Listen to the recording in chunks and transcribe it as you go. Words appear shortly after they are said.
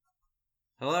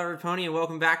Hello, everybody, and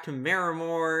welcome back to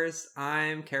Marimores.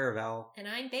 I'm Caravel. And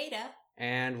I'm Beta.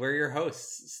 And we're your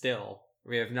hosts still.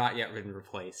 We have not yet been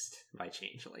replaced by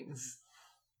changelings.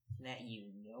 That you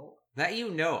know? That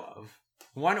you know of.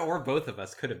 One or both of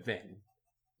us could have been.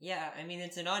 Yeah, I mean,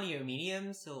 it's an audio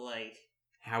medium, so,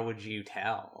 How would you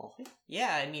tell?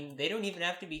 Yeah, I mean, they don't even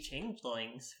have to be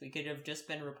changelings. We could have just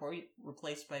been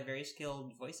replaced by very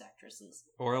skilled voice actresses.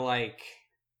 Or,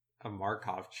 a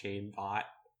Markov chain bot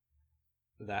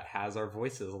that has our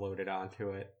voices loaded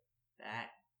onto it. That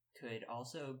could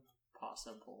also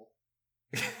possible.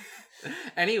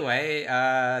 Anyway,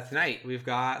 tonight we've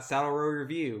got Saddle Row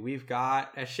Review, we've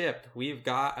got a ship, we've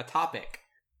got a topic,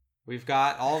 we've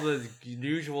got all the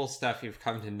usual stuff you've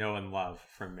come to know and love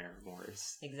from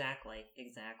Marimores. Exactly.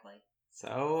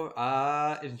 So,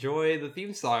 enjoy the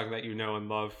theme song that you know and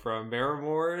love from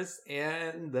Marimores,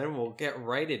 and then we'll get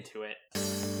right into it.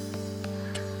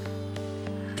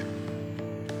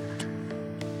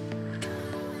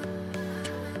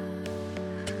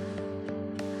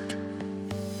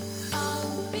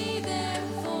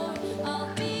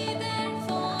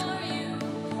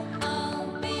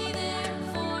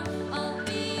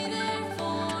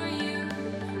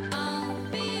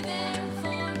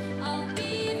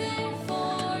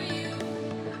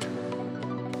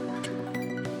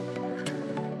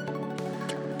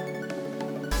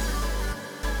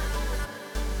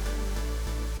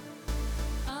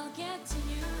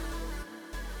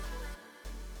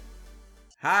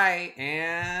 Hi,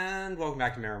 and welcome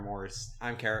back to Marimores.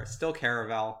 I'm still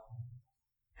Caravel.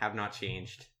 Have not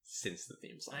changed since the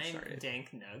theme song started. I'm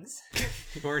Dank Nugs.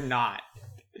 You're not.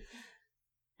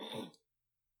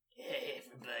 Hey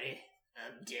everybody,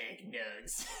 I'm Dank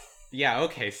Nugs. Yeah,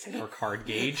 okay, Sailor Card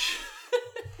Gauge.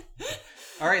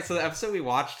 Alright, so the episode we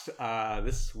watched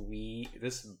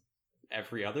this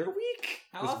every other week?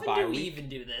 How often do we even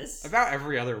do this? About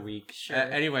every other week. Sure.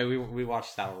 Anyway, we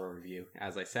watched Saddle Row Review,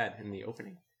 as I said in the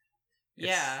opening.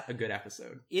 It's a good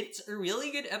episode. It's a really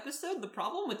good episode. The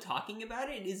problem with talking about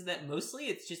it is that mostly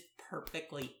it's just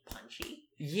perfectly punchy.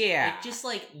 Yeah. It just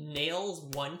nails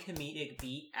one comedic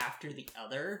beat after the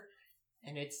other,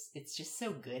 and it's just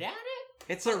so good at it.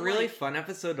 It's a really fun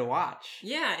episode to watch.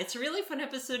 Yeah, it's a really fun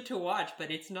episode to watch, but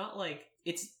it's not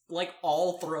it's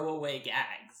all throwaway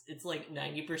gags. It's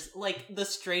 90%, the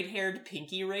straight-haired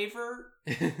Pinky Raver.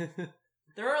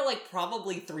 There are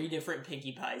probably 3 different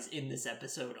Pinkie Pies in this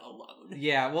episode alone.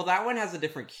 Yeah, well that one has a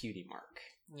different cutie mark.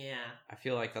 Yeah. I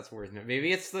feel like that's worth noting.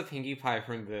 Maybe it's the Pinkie Pie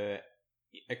from the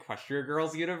Equestria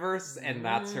Girls universe, and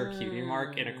that's her cutie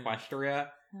mark in Equestria.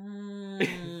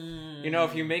 You know,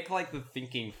 if you make the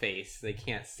thinking face, they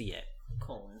can't see it. :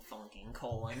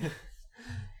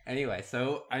 Anyway,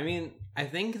 so, I mean, I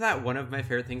think that one of my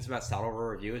favorite things about Saddle Row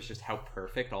Review is just how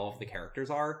perfect all of the characters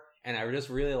are, and I just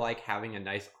really like having a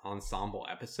nice ensemble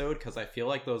episode, because I feel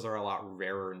like those are a lot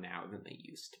rarer now than they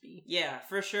used to be. Yeah,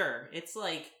 for sure. It's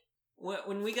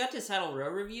when we got to Saddle Row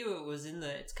Review,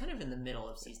 it's kind of in the middle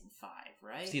of Season 5,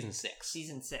 right? Season 6.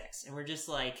 Season 6, and we're just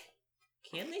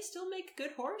can they still make a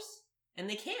good horse? And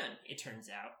they can, it turns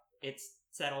out. It's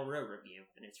Saddle Row Review,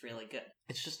 and it's really good.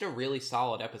 It's just a really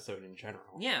solid episode in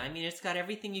general. Yeah, I mean, it's got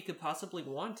everything you could possibly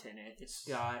want in it. It's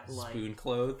got, spoon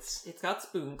clothes. It's got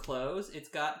spoon clothes. It's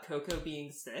got Coco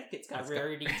being sick. It's got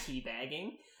Rarity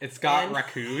teabagging. It's got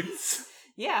raccoons.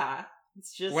 Yeah,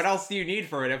 it's just... What else do you need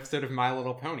for an episode of My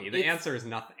Little Pony? The answer is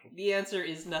nothing. The answer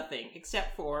is nothing,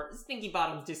 except for Stinky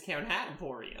Bottom's Discount Hat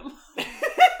Emporium.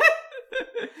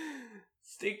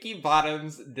 Stinky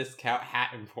Bottom's Discount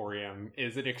Hat Emporium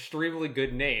is an extremely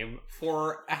good name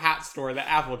for a hat store that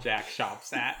Applejack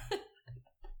shops at.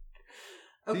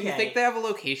 Okay. Do you think they have a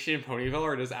location in Ponyville,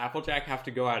 or does Applejack have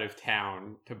to go out of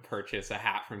town to purchase a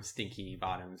hat from Stinky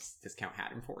Bottom's Discount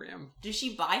Hat Emporium? Does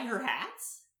she buy her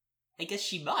hats? I guess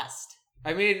she must.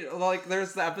 I mean,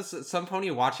 there's the episode, Some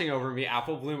Pony Watching Over Me,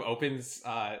 Apple Bloom opens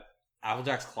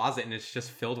Applejack's closet and it's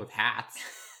just filled with hats.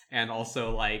 And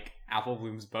also, Apple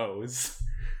Bloom's bows.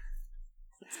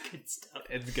 It's good stuff.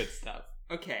 It's good stuff.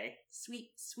 Okay.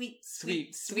 Sweep, sweep,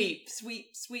 sweep, sweep, sweep,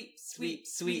 sweep, sweep,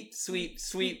 sweep, sweep,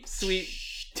 sweep, sweep,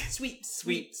 sweep,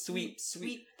 sweep, sweep,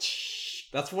 sweep.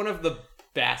 That's one of the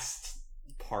best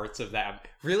parts of that.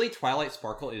 Really, Twilight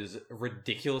Sparkle is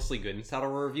ridiculously good in Saddle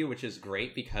Row Review, which is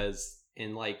great because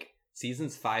in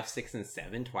seasons 5, 6, and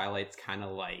 7, Twilight's kind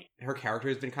of her character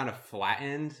has been kind of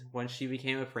flattened when she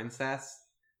became a princess.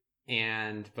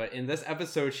 But in this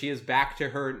episode, she is back to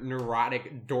her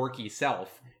neurotic, dorky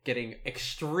self, getting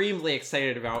extremely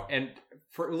excited about and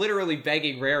for literally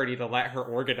begging Rarity to let her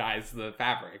organize the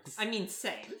fabrics. I mean,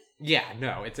 same. Yeah,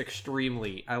 no, it's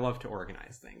extremely... I love to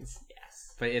organize things.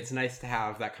 Yes. But it's nice to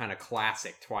have that kind of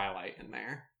classic Twilight in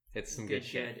there. It's some good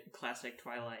shit. Good classic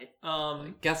Twilight.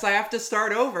 Guess I have to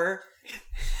start over.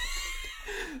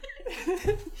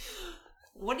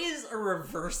 What is a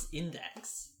reverse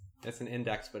index? It's an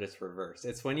index, but it's reverse.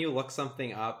 It's when you look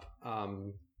something up.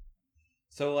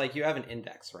 So, like, you have an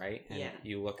index, right? And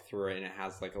you look through it, and it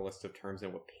has, like, a list of terms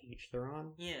and what page they're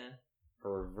on. Yeah. A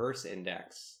reverse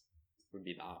index would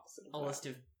be the opposite of A that. list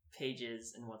of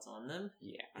pages and what's on them?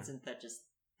 Yeah. Isn't that just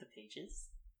the pages?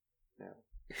 No.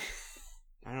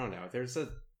 I don't know.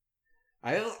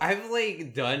 I've,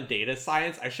 like, done data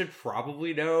science. I should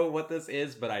probably know what this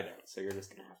is, but I don't. So you're just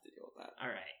gonna have to deal with that.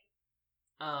 Alright.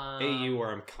 AU,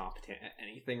 where I'm competent at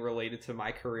anything related to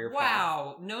my career path.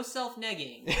 Wow, no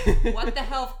self-negging. What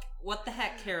the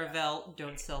heck, Caravel?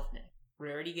 Don't self-neg.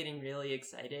 We're already getting really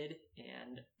excited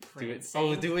and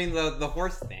prancing. Doing the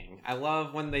horse thing. I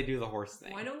love when they do the horse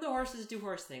thing. Why don't the horses do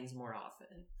horse things more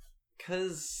often?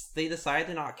 Because they decided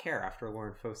to not care after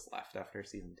Lauren Faust left after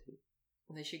season 2.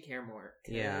 They should care more.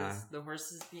 Yeah. The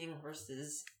horses being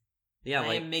horses. Yeah,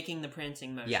 I am making the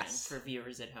prancing motion yes. for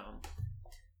viewers at home.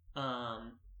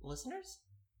 Listeners?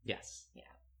 Yes. Yeah.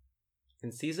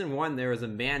 In season 1, there was a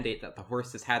mandate that the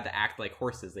horses had to act like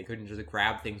horses. They couldn't just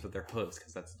grab things with their hooves,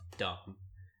 because that's dumb.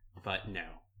 But no.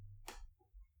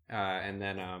 And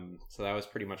then, so that was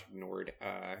pretty much ignored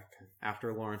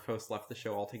after Lauren Faust left the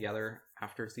show altogether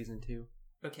after season 2.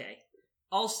 Okay.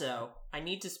 Also, I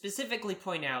need to specifically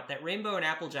point out that Rainbow and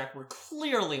Applejack were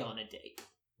clearly on a date.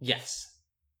 Yes.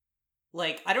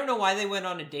 Like, I don't know why they went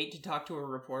on a date to talk to a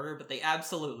reporter, but they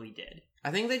absolutely did.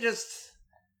 I think they just...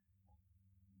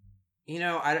 You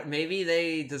know, maybe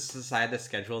they just decided to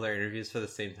schedule their interviews for the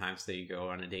same time so you go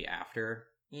on a date after.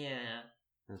 Yeah.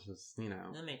 It's just, you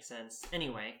know. That makes sense.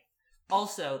 Anyway.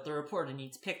 Also, the reporter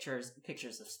needs pictures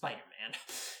of Spider-Man.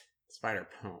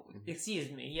 Spider-Pone.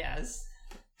 Excuse me, yes.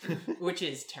 Which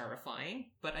is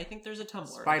terrifying, but I think there's a Tumblr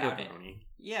Spider-Pony. about it.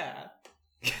 Yeah.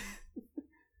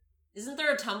 Isn't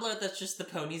there a Tumblr that's just the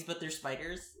ponies but they're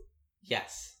spiders?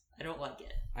 Yes. I don't like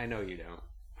it. I know you don't.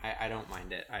 I don't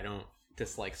mind it. I don't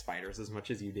dislike spiders as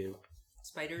much as you do.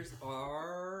 Spiders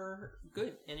are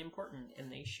good and important,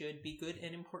 and they should be good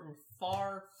and important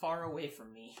far, far away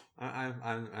from me. I'm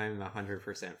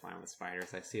 100% fine with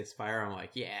spiders. I see a spider, I'm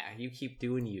like, yeah, you keep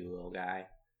doing you, little guy.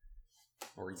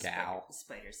 Or gal.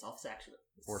 Spider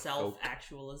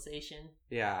self-actualization.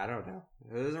 Yeah, I don't know.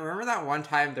 Remember that one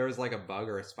time there was like a bug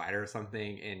or a spider or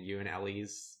something in you and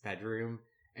Ellie's bedroom,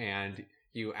 and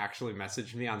you actually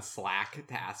messaged me on Slack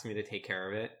to ask me to take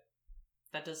care of it?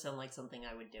 That does sound like something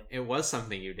I would do. It was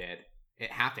something you did.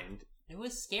 It happened. It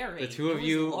was scary. The two of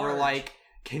you were like,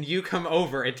 can you come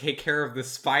over and take care of the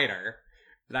spider?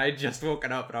 And I had just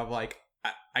woken up and I'm like,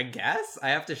 I guess? I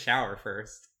have to shower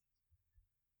first.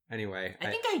 Anyway. I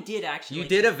think I did actually. You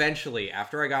did eventually.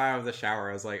 After I got out of the shower,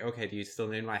 I was like, okay, do you still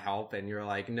need my help? And you're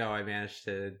like, no, I managed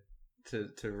to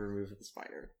remove the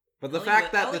spider. But the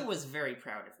fact that Ellie was very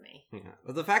proud of me. Yeah.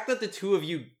 But the fact that the two of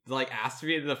you like asked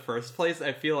me in the first place,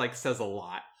 I feel like says a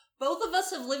lot. Both of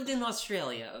us have lived in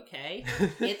Australia, okay?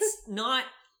 It's not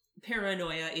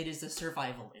paranoia, it is a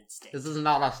survival instinct. This is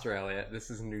not Australia. This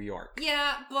is New York.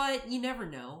 Yeah, but you never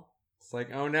know. It's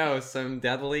like, oh no, some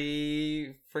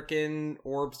deadly frickin'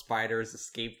 orb spiders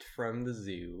escaped from the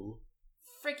zoo.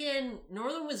 Frickin'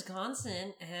 northern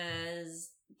Wisconsin has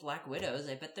black widows.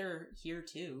 I bet they're here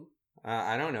too.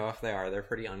 I don't know if they are. They're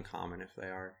pretty uncommon if they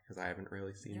are, because I haven't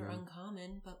really seen them. They're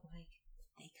uncommon, but like,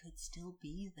 they could still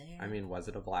be there. I mean, was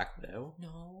it a black widow?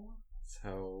 No.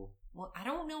 So... Well, I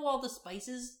don't know all the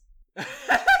spices.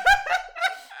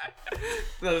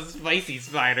 Those spicy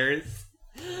spiders.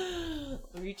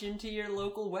 Reach into your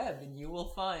local web and you will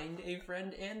find a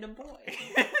friend and a boy.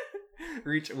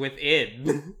 Reach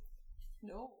within.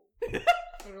 No.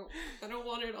 I don't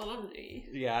want it on me.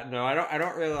 Yeah, no, I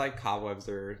don't really like cobwebs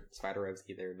or spider webs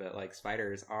either, but like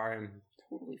spiders I'm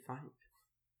totally fine.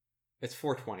 It's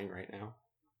 420 right now.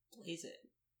 Blaze it.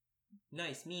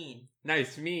 Nice meme.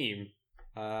 Nice meme.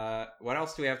 What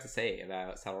else do we have to say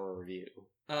about Saddle Review?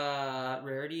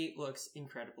 Rarity looks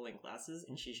incredible in glasses,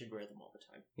 and she should wear them all the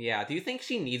time. Yeah, do you think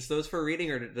she needs those for reading,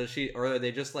 or are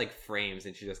they just like frames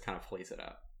and she just kind of plays it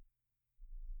up?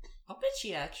 I'll bet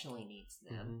she actually needs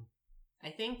them. Mm-hmm. I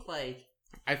think, like...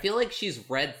 I feel like she's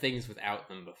read things without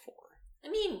them before. I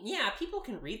mean, yeah, people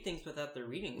can read things without their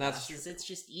reading glasses. That's true. It's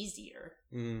just easier.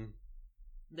 Mm.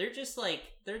 They're just like,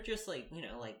 you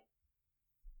know, like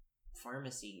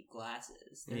pharmacy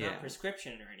glasses. They're not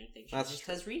prescription or anything. She just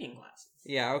has reading glasses.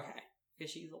 Yeah, okay.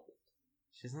 Because she's old.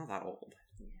 She's not that old.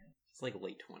 Yeah. She's like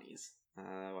late 20s.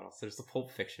 What else? There's the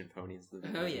Pulp Fiction ponies.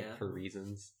 Oh, yeah. For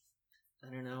reasons. I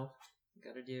don't know.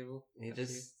 Gotta do. You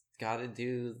just gotta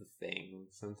do the thing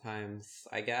sometimes,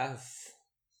 I guess.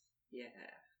 Yeah.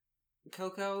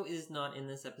 Coco is not in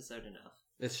this episode enough.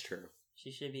 It's true.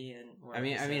 She should be in more I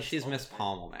mean, episodes she's all the Miss time.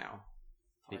 Pommel now.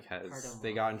 Because Pardon they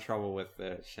me. got in trouble with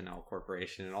the Chanel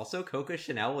Corporation. And also, Coco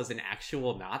Chanel was an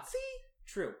actual Nazi?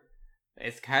 True.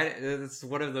 It's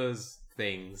one of those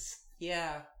things.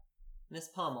 Yeah. Miss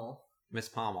Pommel. Miss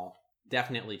Pommel.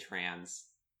 Definitely trans.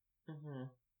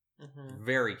 Mm-hmm. Mm-hmm.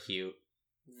 Very cute.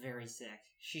 Very sick.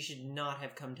 She should not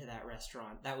have come to that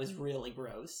restaurant. That was really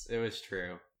gross. It was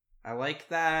true. I like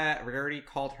that Rarity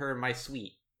called her my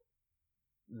sweet.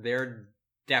 They're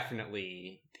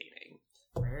definitely dating.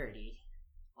 Rarity.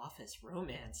 Office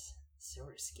romance. So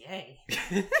risque.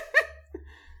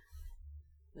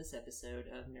 This episode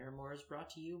of Miramore is brought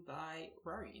to you by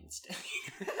Rarienstein.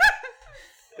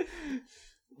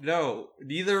 No,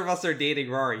 neither of us are dating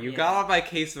Rory. You Yeah. got on my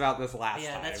case about this last time.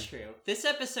 Yeah, that's true. This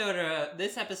episode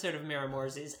of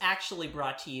Miramore's is actually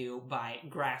brought to you by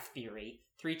Graph Theory.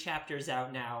 3 chapters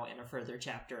out now, and a further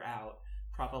chapter out,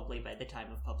 probably by the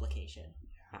time of publication.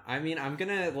 I mean, I'm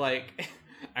gonna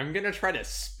try to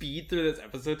speed through this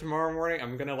episode tomorrow morning.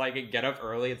 I'm gonna get up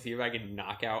early and see if I can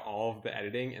knock out all of the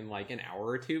editing in an hour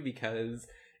or two, because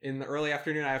in the early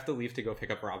afternoon I have to leave to go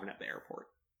pick up Robin at the airport.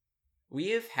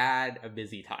 We have had a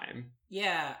busy time.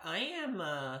 Yeah, I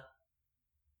am,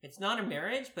 it's not a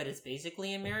marriage, but it's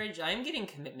basically a marriage. I'm getting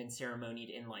commitment ceremonied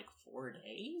in 4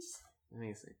 days. Let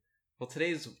me see. Well,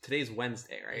 today's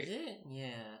Wednesday, right? Is it?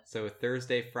 Yeah. So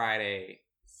Thursday, Friday,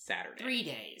 Saturday. 3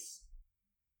 days.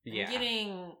 Yeah. I'm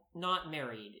getting not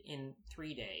married in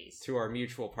 3 days. To our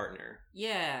mutual partner,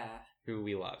 Yeah. who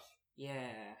we love.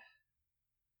 Yeah.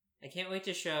 I can't wait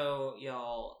to show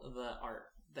y'all the art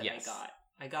that Yes. I got.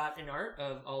 I got an art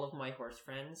of all of my horse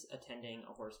friends attending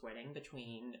a horse wedding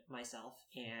between myself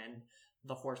and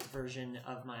the horse version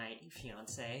of my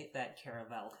fiance that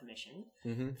Caravel commissioned.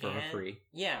 Mm-hmm. From a And- free.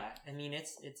 Yeah, I mean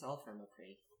it's all from a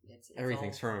pre. It's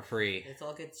Everything's all, from a free. It's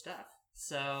all good stuff.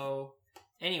 So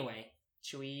anyway,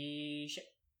 should we ship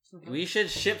some We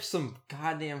should ship some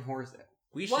goddamn horses.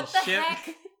 We should What the ship.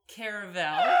 heck,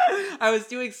 Caravel? I was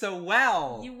doing so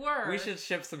well. You were. We should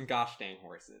ship some gosh dang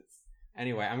horses.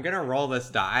 Anyway, I'm gonna roll this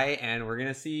die and we're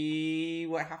gonna see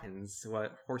what happens,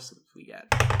 what horses we get.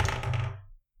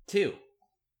 2.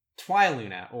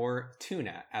 Twiluna, or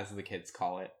Tuna, as the kids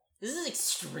call it. This is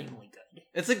extremely good.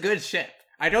 It's a good ship.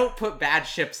 I don't put bad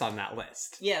ships on that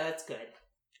list. Yeah, that's good.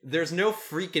 There's no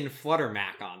freaking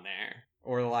Fluttermack on there.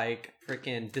 Or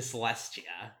freaking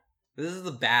Dyslestia. This is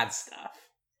the bad stuff.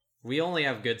 We only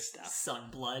have good stuff.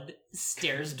 Sunblood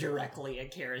stares directly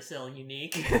at Carousel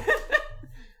Unique.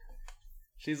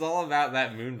 She's all about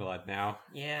that Moonblood now.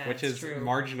 Yeah, Which it's is true.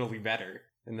 marginally better.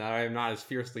 And that I'm not as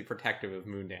fiercely protective of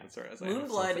Moondancer as I am of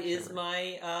Moonblood Sunset is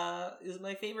Shimmer.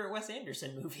 my favorite Wes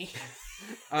Anderson movie.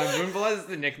 Moonblood is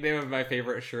the nickname of my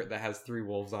favorite shirt that has 3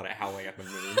 wolves on it howling at the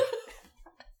moon.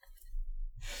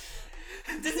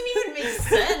 It doesn't even make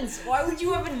sense. Why would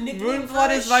you have a nickname? for Moonblood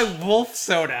a is my wolf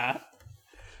soda.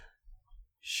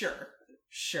 Sure.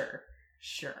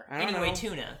 I don't Anyway, know.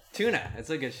 Tuna. Tuna, it's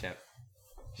a good ship.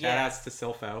 Yeah. Shoutouts to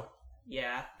Silpho.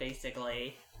 Yeah,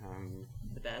 basically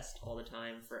the best all the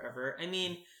time, forever. I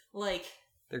mean,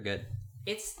 They're good.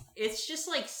 it's just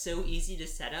so easy to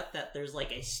set up that there's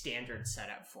a standard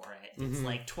setup for it. It's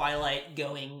Mhm. Twilight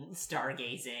going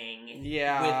stargazing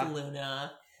Yeah. with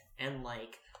Luna, and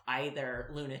either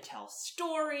Luna tells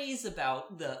stories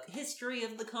about the history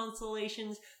of the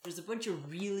constellations. There's a bunch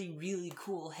of really, really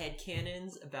cool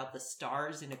headcanons about the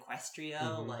stars in Equestria,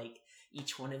 Mhm.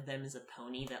 each one of them is a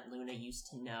pony that Luna used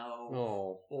to know.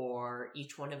 Oh. Or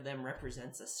each one of them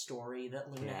represents a story that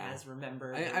Luna Yeah. has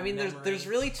remembered. I mean, there's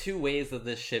really 2 ways that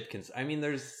this ship can... I mean,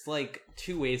 there's,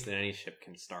 2 ways that any ship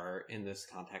can start in this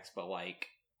context, but,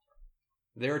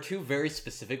 there are 2 very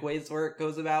specific ways where it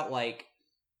goes about,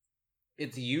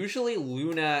 it's usually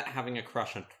Luna having a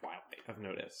crush on Twilight, I've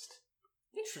noticed.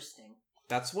 Interesting.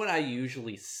 That's what I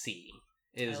usually see,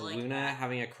 is I like Luna that.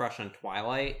 having a crush on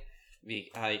Twilight,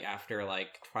 after,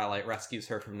 Twilight rescues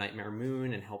her from Nightmare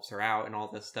Moon and helps her out and all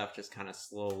this stuff, just kind of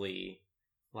slowly,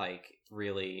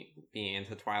 really being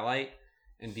into Twilight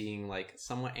and being,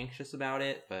 somewhat anxious about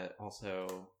it, but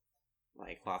also,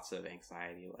 lots of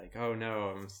anxiety, oh no,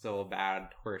 I'm still a bad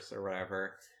horse or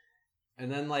whatever.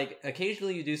 And then,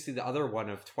 occasionally you do see the other one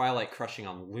of Twilight crushing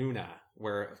on Luna,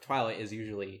 where Twilight is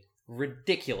usually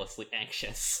ridiculously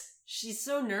anxious. She's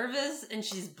so nervous, and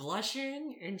she's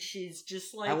blushing, and she's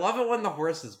just I love it when the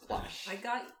horses blush.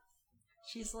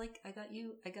 She's I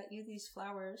got you these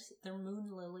flowers. They're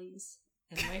moon lilies.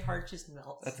 And my heart just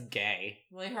melts. That's gay.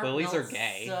 My heart lilies melts are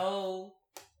gay. so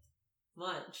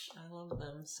much. I love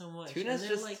them so much. Tuna's and they're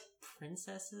just like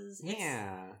princesses.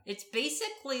 Yeah. It's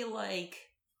basically like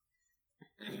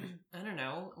I don't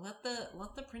know. Let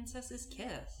the princesses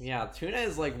kiss. Yeah, Tuna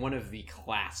is like one of the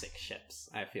classic ships,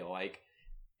 I feel like.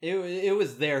 It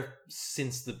was there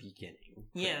since the beginning.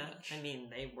 Yeah, much. I mean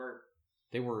they were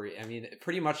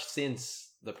pretty much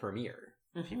since the premiere.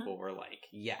 Mhm. People were like,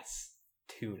 yes,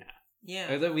 Tuna. Yeah.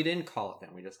 Although we didn't call it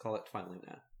then, we just call it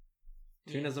Twiluna.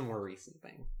 Tuna's Yeah. a more recent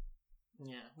thing.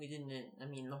 Yeah, we didn't. I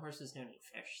mean, the horses don't eat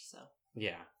fish, so.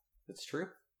 Yeah, it's true.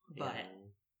 But Yeah.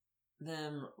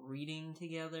 them reading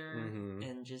together Mhm.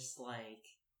 and just like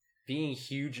Being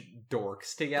huge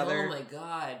dorks together. oh my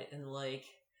god! And like,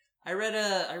 I read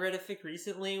a fic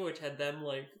recently which had them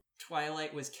like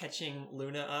Twilight was catching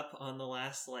Luna up on the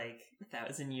last like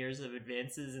 1,000 years of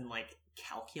advances in like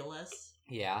calculus.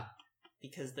 Yeah.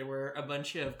 Because there were a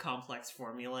bunch of complex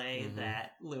formulae Mhm.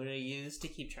 that Luna used to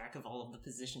keep track of all of the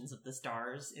positions of the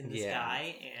stars in the Yeah.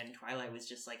 sky, and Twilight was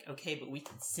just like, okay, but we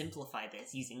can simplify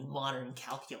this using modern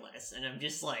calculus, and I'm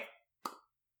just like...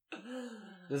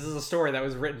 This is a story that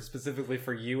was written specifically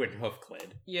for you and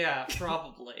Hoofclid. Yeah,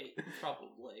 probably.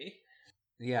 Probably.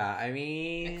 Yeah, I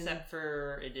mean... Except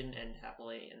for it didn't end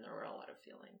happily, and there were a lot of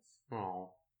feelings.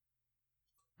 Oh.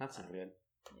 That's not good.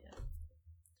 Yeah.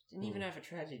 Didn't even have a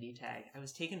tragedy tag. I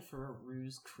was taken for a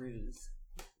ruse cruise.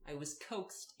 I was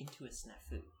coaxed into a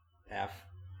snafu. F.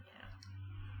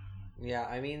 Yeah. Yeah,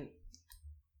 I mean...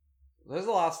 There's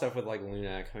a lot of stuff with, like,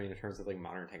 Luna coming to terms with, like,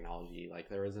 modern technology. Like,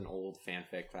 there was an old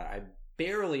fanfic that I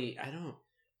don't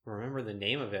remember the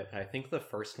name of it, but I think the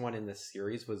first one in this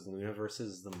series was Luna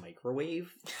versus the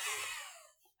microwave.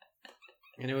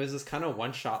 And it was this kind of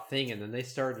one-shot thing, and then they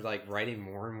started, like, writing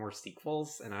more and more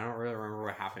sequels, and I don't really remember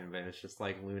what happened, but it's just,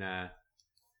 like, Luna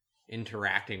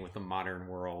interacting with the modern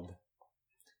world.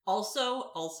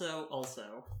 Also,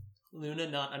 Luna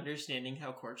not understanding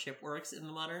how courtship works in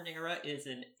the modern era is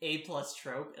an A+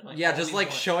 trope. And Yeah, just,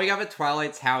 like, showing up at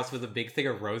Twilight's house with a big thing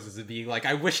of roses and being like,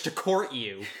 I wish to court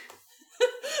you.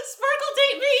 Sparkle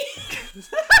date me!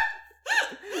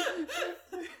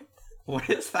 What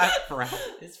is that from?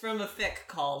 It's from a fic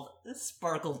called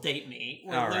Sparkle Date Me,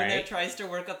 where All Luna right. tries to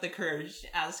work up the courage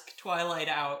to ask Twilight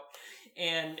out,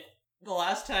 and the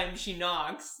last time she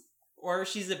knocks, or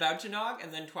she's about to knock,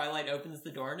 and then Twilight opens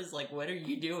the door and is like, what are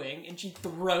you doing? And she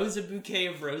throws a bouquet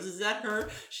of roses at her,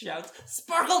 shouts,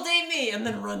 Sparkle Date Me! And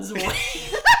then runs away.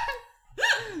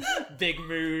 Big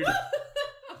mood.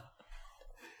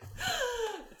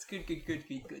 It's good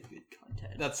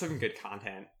content. That's some good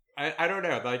content. I don't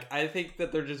know. Like, I think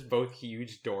that they're just both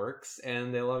huge dorks,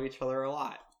 and they love each other a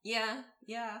lot. Yeah.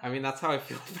 I mean, that's how I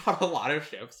feel about a lot of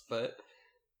ships, but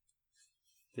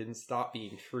didn't stop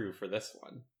being true for this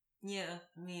one. Yeah,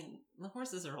 I mean, the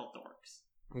horses are all dorks.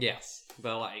 Yes,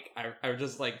 but, like, I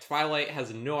just, like, Twilight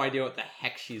has no idea what the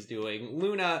heck she's doing.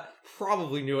 Luna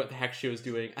probably knew what the heck she was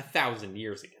doing 1,000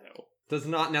 years ago. Does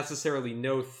not necessarily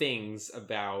know things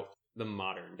about the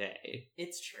modern day.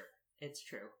 It's true.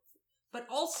 But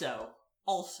also,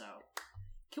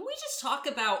 can we just talk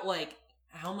about, like,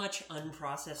 how much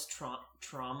unprocessed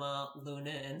trauma Luna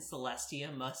and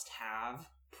Celestia must have?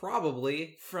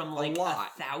 Probably. From, like, a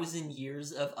lot. 1,000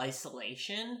 years of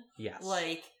isolation? Yes.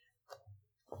 Like,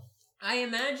 I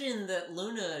imagine that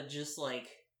Luna just, like,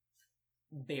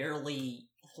 barely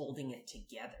holding it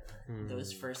together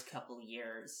those first couple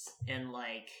years. And,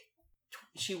 like,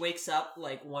 she wakes up,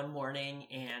 like, one morning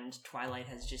and Twilight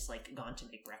has just, like, gone to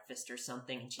make breakfast or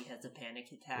something, and she has a panic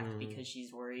attack because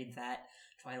she's worried that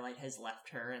Twilight has left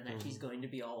her and that she's going to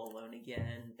be all alone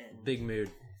again. And big mood.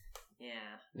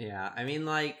 Yeah, I mean,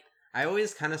 like, I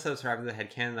always kind of subscribe to the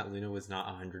headcanon that Luna was not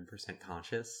 100%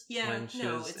 conscious when she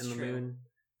was in the moon.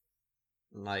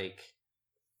 Like,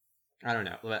 I don't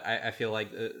know, but I feel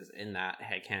like in that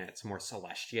headcanon it's more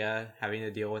Celestia having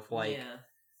to deal with, like,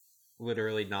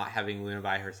 literally not having Luna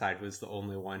by her side was the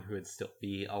only one who would still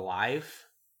be alive.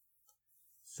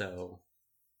 So...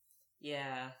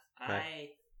 Yeah, I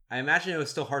imagine it was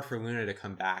still hard for Luna to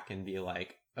come back and be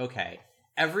like, okay,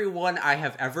 everyone I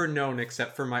have ever known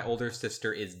except for my older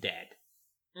sister is dead.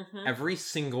 Mm-hmm. Every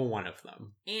single one of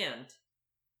them. And,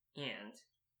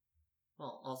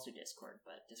 well, also Discord,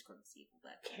 but Discord is evil.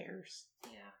 That cares.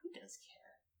 Yeah, who does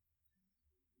care?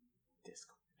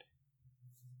 Discord.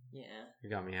 Yeah. You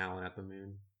got me howling at the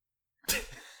moon.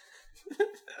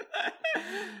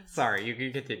 Sorry, you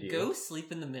can continue. Go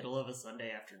sleep in the middle of a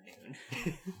Sunday afternoon.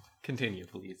 Continue,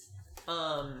 please.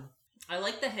 I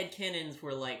like the headcanons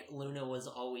where, like, Luna was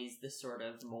always the sort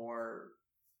of more,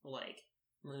 like,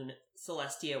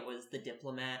 Celestia was the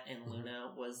diplomat and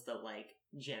Luna was the, like,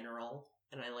 general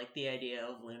And I like the idea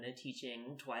of Luna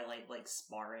teaching Twilight, like,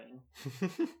 sparring.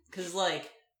 Because, like,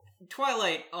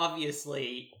 Twilight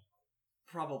obviously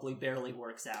probably barely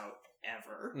works out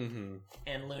ever. Mm-hmm.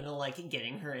 And Luna, like,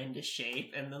 getting her into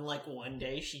shape, and then, like, one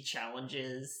day she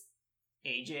challenges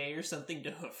AJ or something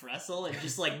to hoof wrestle and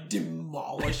just, like,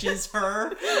 demolishes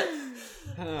her.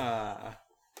 Now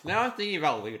I'm thinking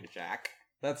about Luna, Jack.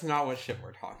 That's not what ship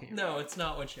we're talking about. No, it's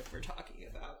not what ship we're talking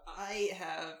about. I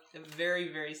have a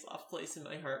very, very soft place in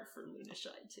my heart for Luna Shy,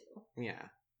 too. Yeah.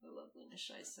 I love Luna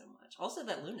Shy so much. Also,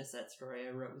 that Luna Set story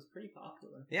I wrote was pretty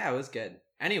popular. Yeah, it was good.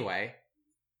 Anyway,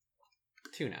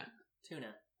 Tuna.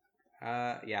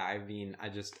 Yeah, I mean,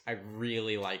 I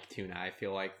really like Tuna. I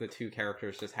feel like the two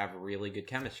characters just have really good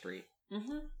chemistry.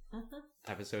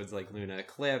 Episodes like Luna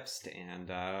Eclipsed and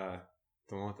the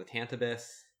one with the Tantabus.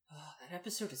 Oh, that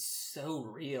episode is so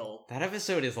real. That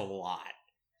episode is a lot.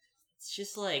 It's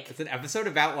just like... It's an episode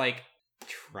about, like,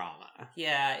 trauma.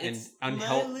 Yeah, it's and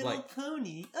My Little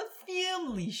Pony, a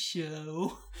family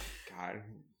show. God,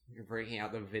 you're breaking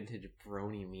out the vintage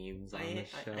brony memes on the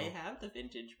show. I have the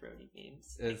vintage brony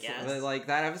memes, It's, I guess. like,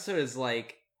 that episode is,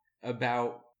 like,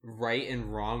 about right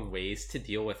and wrong ways to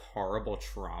deal with horrible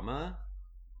trauma.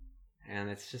 And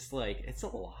it's just, like, it's a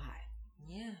lot.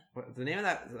 Yeah. What, the name of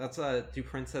that's Do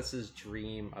Princesses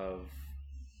Dream of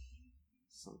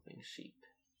something sheep?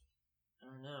 I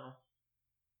don't know.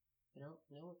 I don't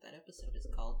know what that episode is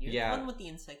called. You're Yeah. the one with the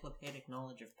encyclopedic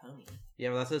knowledge of Pony. Yeah,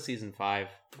 well, that's a season 5,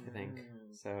 I think.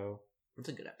 So, it's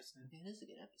a good episode. It is a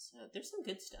good episode. There's some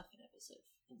good stuff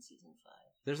in season 5.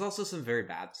 There's also some very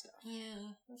bad stuff.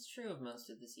 Yeah, that's true of most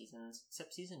of the seasons,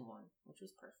 except season 1, which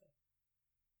was perfect.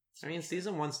 I mean,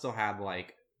 season 1 still had,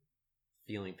 like,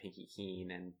 Feeling Pinky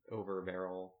Keen and Over a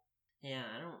Barrel. Yeah,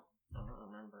 I don't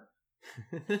remember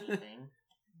anything.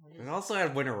 It also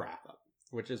had Winter Wrap Up,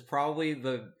 which is probably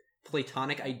the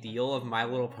platonic ideal of My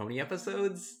Little Pony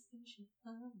episodes.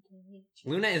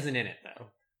 Luna isn't in it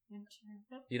though.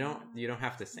 You don't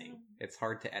have to sing. It's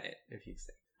hard to edit if you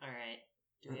sing. Alright.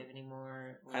 Do we have any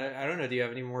more? I don't know. Do you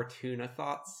have any more Tuna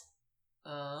thoughts?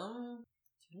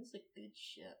 Tuna's a good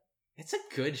ship. It's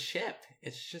a good ship.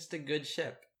 It's just a good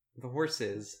ship. The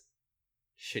horses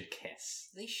should kiss.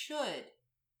 They should.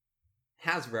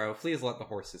 Hasbro, please let the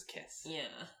horses kiss.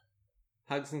 Yeah.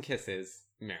 Hugs and kisses,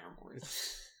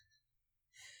 Marimores.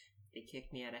 They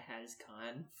kicked me out of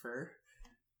HasCon for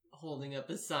holding up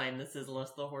a sign that says,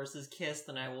 "Unless the horses kiss,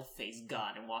 then I will face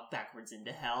God and walk backwards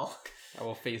into hell." I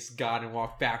will face God and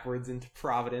walk backwards into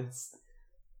Providence.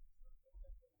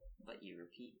 But you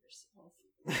repeat yourself.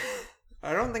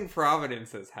 I don't think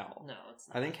Providence is hell. No, it's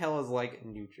not. I think hell is like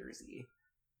New Jersey.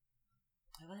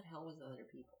 I thought hell was other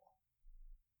people.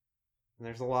 And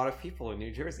there's a lot of people in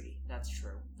New Jersey. That's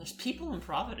true. There's people in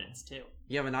Providence, too.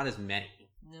 Yeah, but not as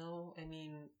many. No, I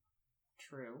mean,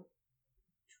 true.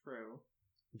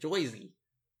 Joyzy.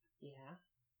 Yeah.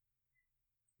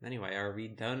 Anyway, are we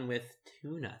done with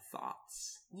Tuna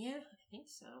thoughts? Yeah, I think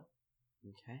so.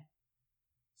 Okay.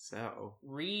 So.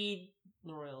 Read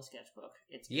the Royal Sketchbook.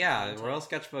 It's good Yeah, content. the Royal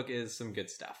Sketchbook is some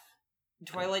good stuff.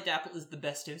 Twilight Dapple is the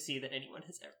best OC that anyone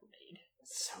has ever made.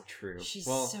 So true. She's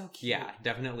well, so cute. Yeah,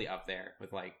 definitely up there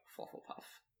with like Flufflepuff.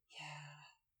 Yeah.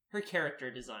 Her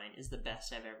character design is the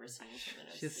best I've ever seen from an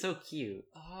OC. She's so cute.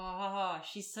 Ah,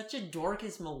 she's such a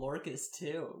Dorcas Malorcas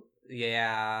too.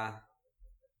 Yeah.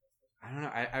 I don't know.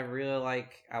 I really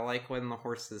like when the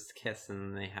horses kiss and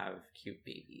then they have cute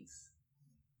babies.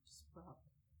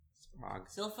 Sprog.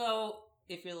 Silpho,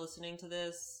 if you're listening to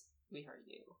this, we heart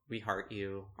you. We heart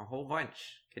you a whole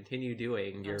bunch. Continue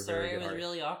doing your I'm sorry very it good was art.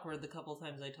 really awkward the couple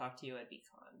times I talked to you at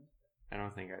BCon. I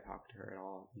don't think I talked to her at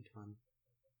all at Econ.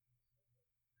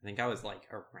 I think I was like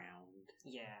around.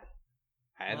 Yeah.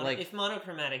 I had like if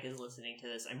Monochromatic is listening to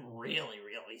this, I'm really,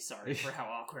 really sorry for how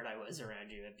awkward I was around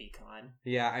you at BCon.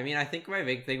 Yeah, I mean I think my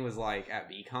big thing was like at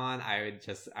BCon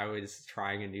I was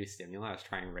trying a new stimulant. I was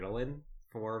trying Ritalin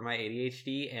for my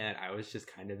ADHD and I was just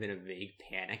kind of in a vague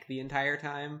panic the entire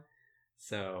time.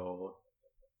 So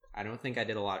I don't think I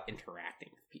did a lot of interacting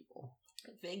with people.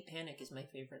 Vague Panic is my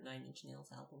favorite Nine Inch Nails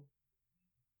album.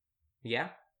 Yeah?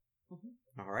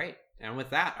 Mm-hmm. All right. And with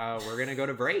that, we're going to go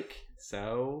to break.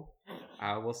 So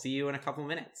we'll see you in a couple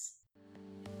minutes.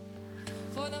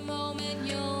 For the moment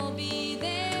you'll be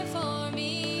there for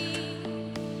me.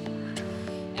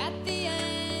 At the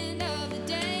end of the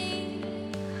day,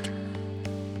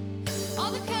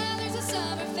 all the colors of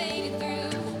summer faded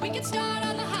through. We can start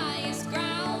on the highest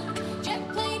ground. Jet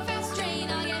plane, fast train,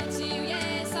 I'll get to you,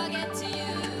 yes, I'll get to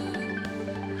you.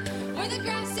 Where the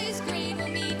grass is green, we'll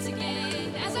meet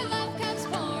again. As our love comes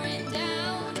pouring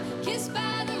down, kissed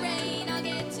by the rain, I'll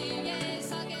get to you,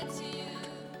 yes, I'll get to you.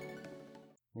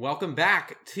 Welcome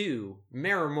back to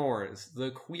Maramore's,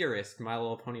 the queerest My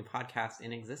Little Pony podcast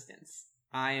in existence.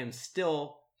 I am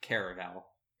still Caravel.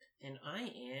 And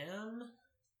I am...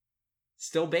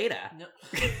 Still Beta. No.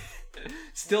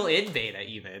 Still in Beta,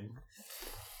 even.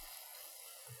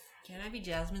 Can I be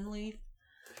Jasmine Leaf?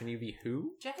 Can you be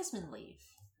who? Jasmine Leaf.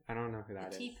 I don't know who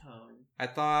that The is. T-Pone. I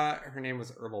thought her name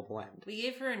was Herbal Blend. We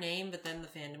gave her a name, but then the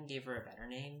fandom gave her a better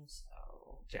name, so...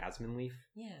 Jasmine Leaf?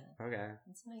 Yeah, Okay.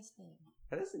 it's a nice name.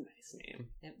 That is a nice name.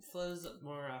 It flows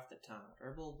more off the tongue.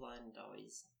 Herbal Blend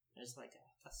always... There's like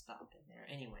a stop in there.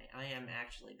 Anyway, I am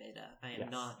actually Beta. I am Yes.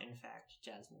 not, in fact,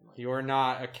 Jasmine Leaf. You are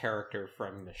not a character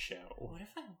from the show. What if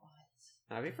I was?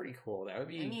 That'd be pretty cool. That would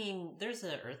be... I mean, there's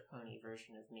a Earth Pony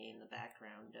version of me in the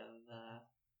background of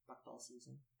Buckball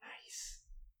season. Nice.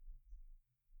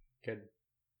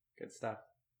 Good stuff.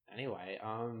 Anyway,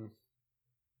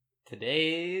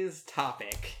 today's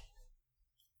topic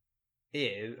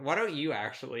is... Why don't you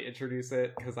actually introduce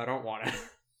it? Because I don't want to.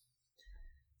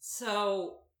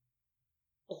 So,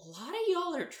 a lot of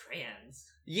y'all are trans.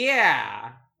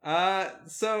 Yeah.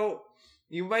 So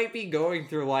you might be going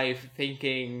through life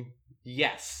thinking,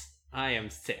 yes, I am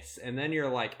cis. And then you're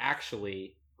like,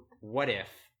 actually, what if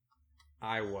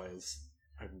I was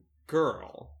a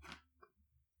girl?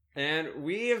 And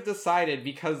we have decided,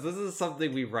 because this is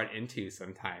something we run into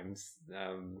sometimes,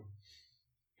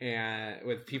 and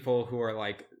with people who are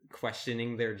like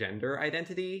questioning their gender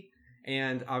identity.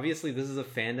 And obviously this is a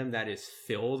fandom that is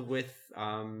filled with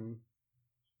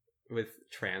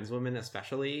trans women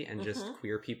especially, and just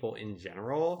queer people in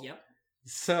general. Yep.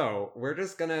 So we're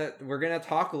gonna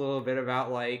talk a little bit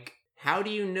about, like, how do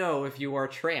you know if you are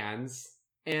trans,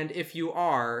 and if you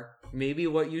are, maybe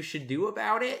what you should do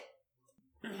about it?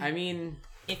 I mean,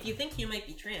 If you think you might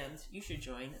be trans, you should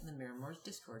join the Miramore's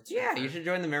Discord server. yeah, you should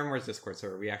join the Maramore's Discord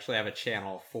server. We actually have a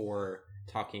channel for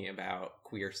talking about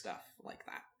queer stuff like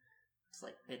that. It's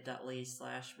like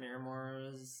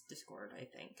bit.ly/Miramore's Discord, I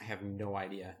think. I have no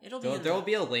idea. There'll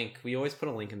be a link. We always put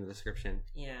a link in the description.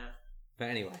 Yeah. But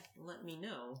anyway, Let me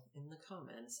know in the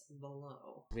comments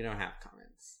below. we don't have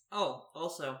comments. Oh,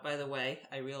 also, by the way,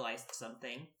 I realized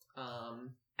something.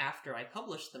 After I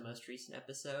published the most recent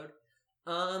episode,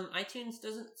 iTunes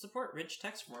doesn't support rich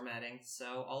text formatting,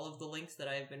 so all of the links that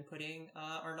I've been putting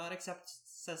are not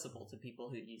accessible to people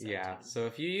who use Yeah, iTunes. so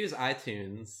if you use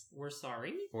iTunes, We're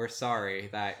sorry. we're sorry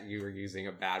that you were using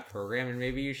a bad program, and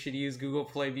maybe you should use Google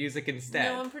Play Music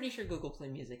instead. No, I'm pretty sure Google Play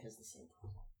Music has the same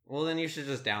problem. Well, then you should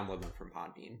just download them from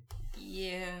Podbean.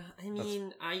 Yeah, I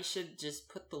mean, I should just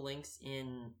put the links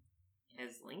in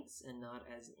as links and not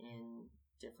as in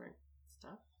different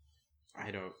stuff. I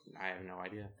have no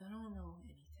idea. I don't know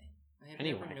anything. I have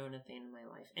Anyway. never known a thing in my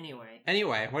life. Anyway,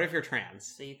 Anyway, what if you're trans?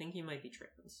 so you think you might be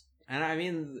trans. And I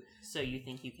mean... So you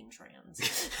think you can trans.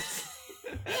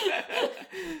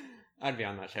 I'd be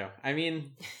on that show. I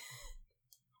mean,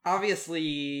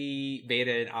 obviously,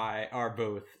 Beta and I are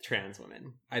both trans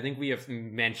women. I think we have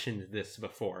mentioned this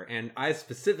before, and I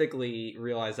specifically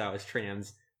realized I was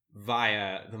trans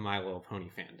via the My Little Pony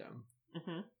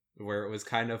fandom, where it was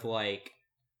kind of like,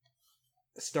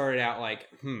 started out like,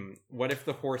 what if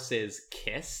the horses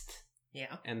kissed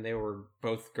Yeah. and they were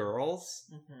both girls?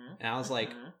 Mm-hmm. And I was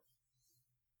like,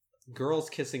 girls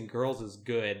kissing girls is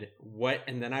good. What?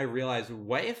 And then I realized,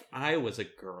 what if I was a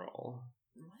girl?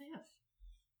 What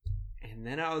if? And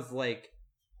then I was like,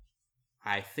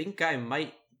 I think I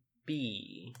might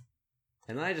be.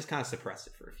 And then I just kind of suppressed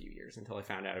it for a few years until I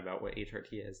found out about what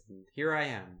HRT is. And here I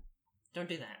am. Don't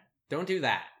do that. Don't do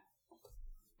that.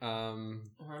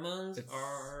 Hormones It's-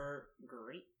 are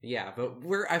great. Yeah, but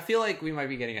I feel like we might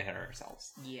be getting ahead of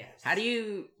ourselves. Yes. How do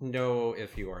you know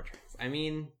if you are trans? I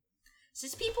mean,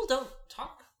 Cis people don't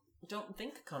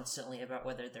think constantly about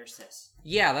whether they're cis.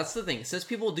 yeah, that's the thing. Cis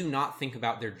people do not think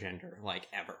about their gender, like,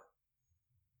 ever.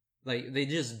 Like, they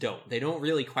just don't. They don't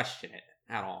really question it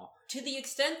at all. To the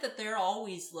extent that they're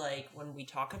always like, when we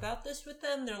talk about this with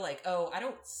them, they're like, oh, I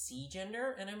don't see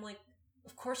gender. And I'm like,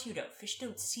 of course you don't. Fish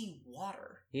don't see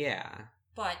water. Yeah.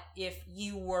 But if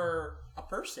you were a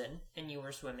person and you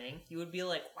were swimming, you would be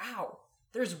like, wow,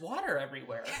 there's water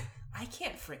everywhere. I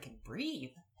can't frickin'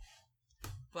 breathe.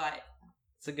 But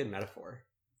It's a good metaphor.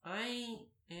 I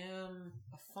am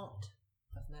a font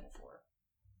of metaphor.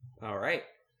 All right.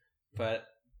 But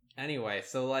anyway,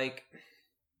 so, like,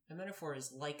 A metaphor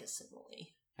is like a simile.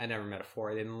 I never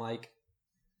metaphor I didn't like.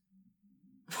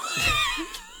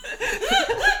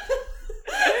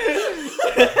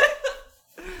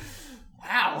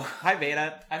 Wow. Hi,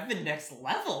 Beta. I've been next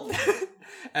level.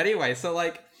 Anyway, so,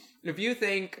 like, If you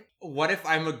think, what if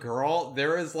I'm a girl?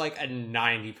 There is like a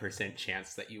 90%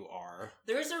 chance that you are.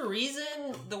 There's a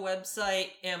reason the website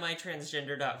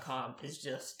amitransgender.com is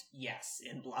just yes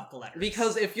in block letters.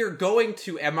 Because if you're going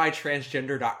to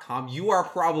amitransgender.com, you are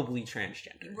probably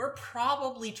transgender. we're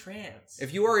probably trans.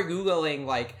 If you are Googling,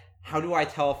 like, how do I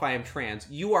tell if I am trans?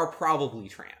 You are probably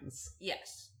trans.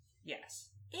 Yes.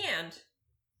 And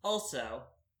also,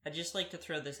 I'd just like to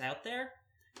throw this out there.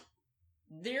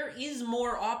 There is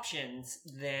more options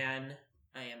than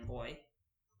I am boy,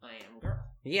 I am girl.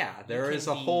 Yeah, there can is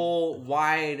a be- whole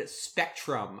wide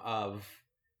spectrum of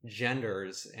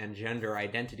genders and gender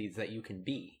identities that you can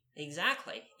be.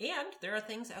 Exactly. And there are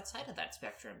things outside of that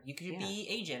spectrum. You could be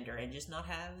agender and just not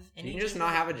have any You can just gender.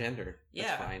 not have a gender. That's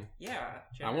Yeah. fine. Yeah.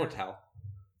 I won't tell.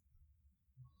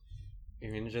 You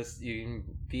can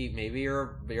be, maybe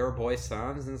you're a boy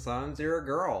some, and some you're a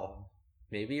girl.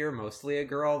 Maybe you're mostly a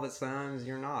girl, but some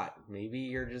you're not. Maybe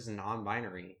you're just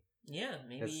non-binary. Yeah,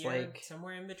 maybe It's you're like-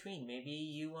 somewhere in between. Maybe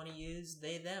you want to use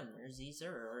they, them, or ze,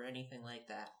 zer, or anything like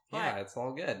that. Yeah, But it's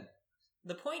all good.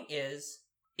 the point is,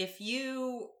 if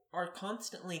you are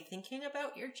constantly thinking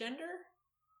about your gender,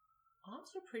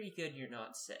 odds are pretty good you're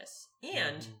not cis.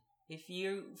 And Mhm. if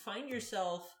you find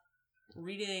yourself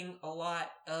reading a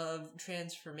lot of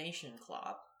Transformation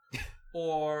Club,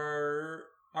 or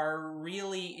are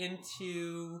really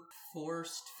into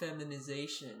forced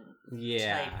feminization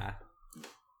Yeah.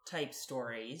 type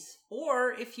stories,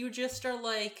 or if you just are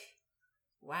like,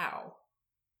 wow,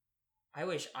 I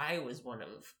wish I was one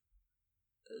of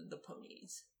the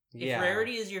ponies. Yeah. If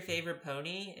Rarity is your favorite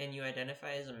pony and you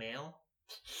identify as a male,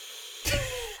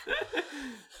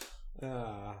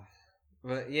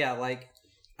 But yeah, like,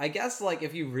 I guess, like,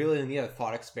 if you really need a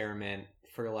thought experiment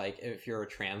for, like, if you're a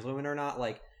trans woman or not,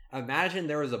 like, imagine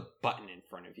there was a button in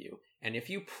front of you, and if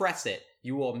you press it,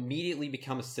 you will immediately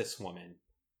become a cis woman.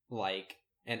 Like,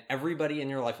 and everybody in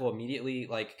your life will immediately,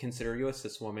 like, consider you a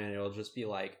cis woman, and it'll just be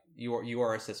like, you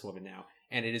are a cis woman now,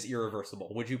 and it is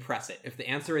irreversible. Would you press it? If the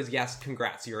answer is yes,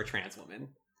 congrats, you're a trans woman.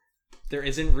 There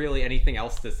isn't really anything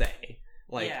else to say.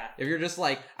 Like, Yeah. if you're just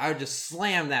like, I would just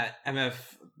slam that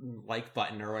MF like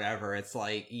button or whatever, it's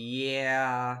like,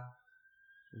 yeah.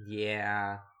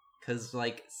 Because,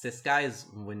 like, cis guys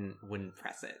wouldn't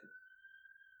press it.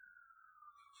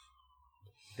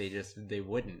 They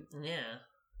wouldn't. yeah.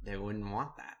 They wouldn't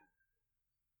want that.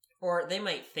 Or they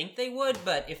might think they would,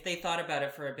 but if they thought about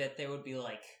it for a bit, they would be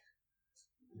like,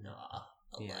 nah,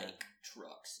 I Yeah. like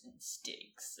trucks and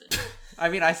steaks. And I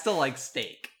mean, I still like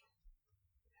steak.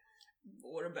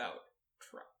 what about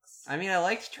trucks? I mean, I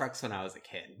liked trucks when I was a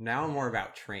kid. Now I'm more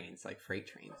about trains, like freight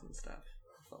trains and stuff.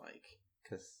 So, like,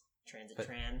 because... Transit but-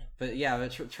 Tran. But yeah,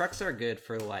 but trucks are good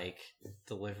for, like,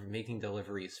 making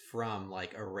deliveries from,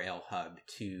 like, a rail hub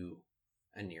to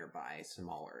a nearby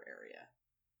smaller area.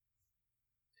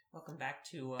 Welcome back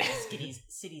to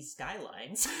City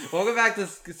Skylines. Welcome back to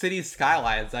City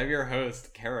Skylines. I'm your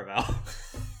host, Caravel.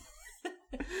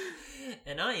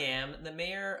 And I am the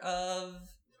mayor of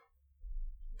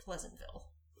Pleasantville.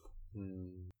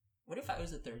 What if I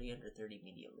was a 30 under 30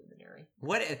 media luminary?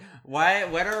 What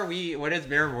is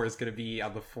Mirror Wars going to be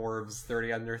on the Forbes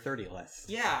 30 under 30 list?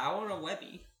 Yeah, I want a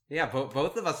Webby. Yeah,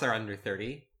 both of us are under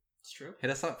 30. It's true. Hit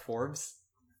us up, Forbes.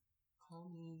 Call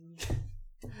me.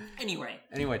 Anyway,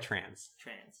 trans.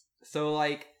 trans. So,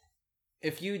 like,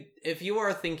 if you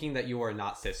are thinking that you are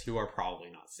not cis, you are probably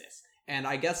not cis. And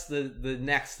I guess the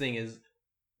next thing is,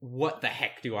 what the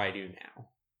heck do I do now?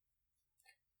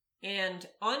 And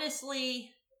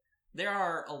honestly, there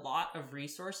are a lot of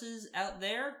resources out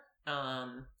there,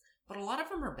 but a lot of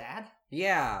them are bad.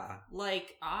 Yeah.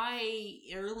 Like,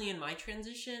 early in my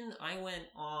transition, I went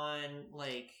on,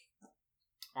 like,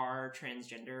 our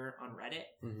transgender on Reddit,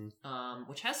 Mm-hmm.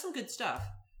 which has some good stuff,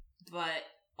 but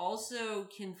also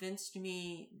convinced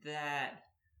me that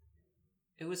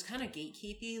it was kind of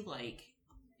gatekeepy. Like,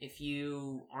 if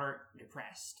you aren't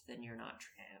depressed, then you're not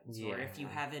trans. Or if you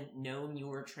Yeah. haven't known you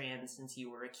were trans since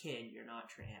you were a kid, you're not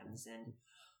trans. And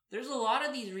there's a lot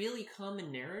of these really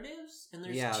common narratives, and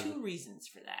there's Yeah. two reasons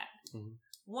for that. Mhm.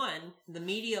 One, the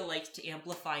media likes to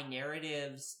amplify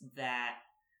narratives that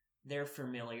they're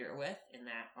familiar with and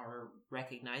that are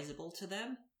recognizable to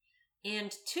them.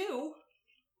 And two,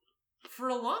 for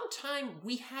a long time,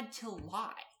 we had to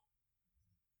lie.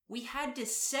 We had to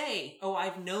say, oh,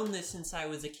 I've known this since I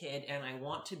was a kid, and I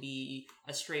want to be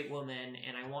a straight woman,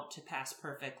 and I want to pass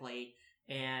perfectly,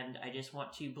 and I just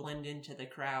want to blend into the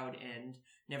crowd and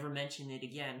never mention it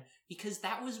again. Because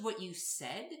that was what you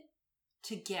said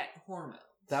to get hormones.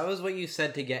 That was what you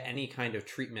said to get any kind of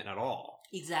treatment at all.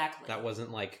 Exactly. That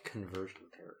wasn't, like, conversion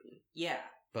therapy. Yeah.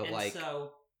 But, And like,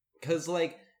 so, because,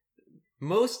 like,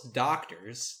 most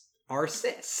doctors are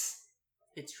cis.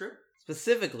 It's true.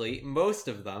 Specifically, most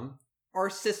of them are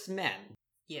cis men.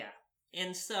 Yeah.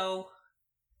 And so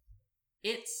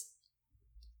it's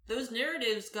those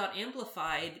narratives got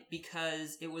amplified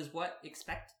because it was what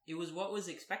was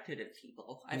expected of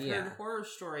people. I've heard horror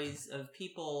stories of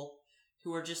people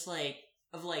who are just like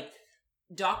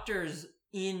doctors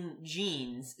in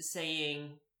jeans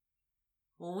saying,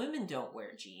 "Well, women don't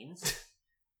wear jeans."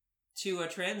 To a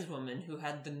trans woman who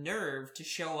had the nerve to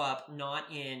show up not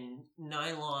in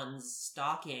nylon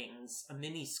stockings, a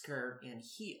mini skirt, and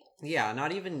heels. Yeah,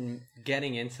 not even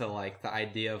getting into, like, the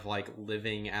idea of, like,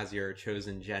 living as your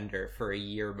chosen gender for a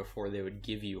year before they would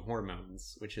give you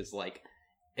hormones, which is, like,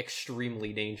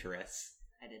 extremely dangerous.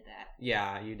 I did that.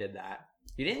 Yeah, you did that.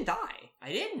 You didn't die.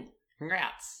 I didn't.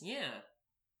 Congrats. Yeah.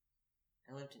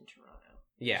 I lived in Toronto.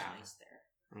 Yeah. It was nice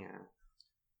there. Yeah.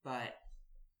 But,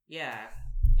 yeah.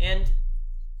 And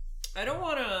I don't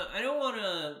want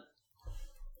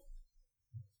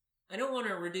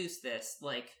to reduce this.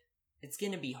 Like, it's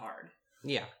going to be hard.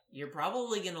 Yeah. You're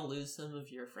probably going to lose some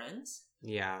of your friends.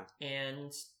 Yeah.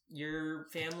 And your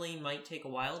family might take a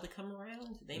while to come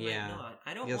around. They might not.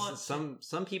 I don't want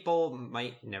some people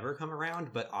might never come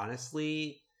around, but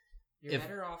honestly, you're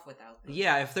better off without them.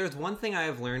 Yeah, if there's one thing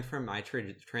I've learned from my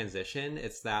transition,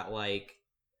 it's that, like,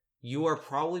 you are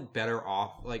probably better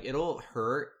off, like, it'll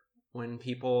hurt when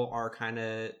people are kind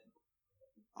of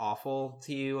awful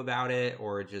to you about it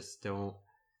or just don't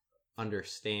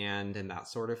understand and that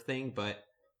sort of thing, but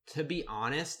to be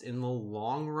honest, in the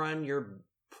long run, you're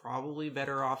probably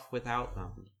better off without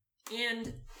them.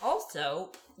 And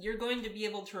also, you're going to be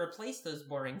able to replace those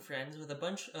boring friends with a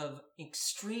bunch of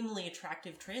extremely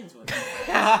attractive trans women.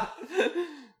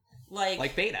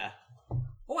 Like Beta.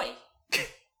 Boy.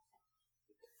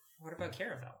 What about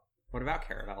Caravel? What about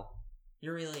Caravel?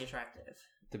 You're really attractive.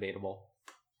 Debatable.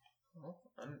 Well,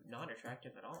 I'm not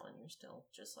attractive at all, and you're still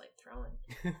just, like, throwing.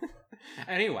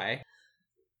 Anyway.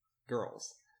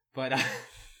 Girls. But,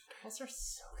 Girls are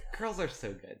so good. Girls are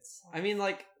so good. I mean,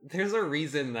 like, there's a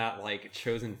reason that, like,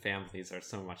 chosen families are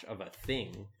so much of a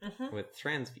thing with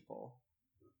trans people.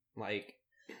 Like,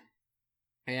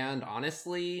 and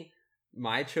honestly,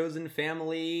 my chosen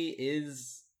family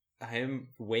I'm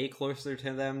way closer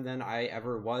to them than I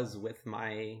ever was with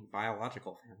my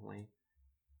biological family.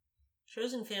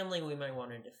 Chosen family we might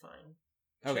want to define.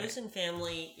 Okay. Chosen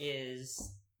family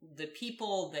is the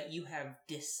people that you have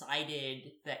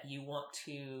decided that you want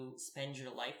to spend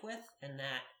your life with and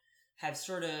that have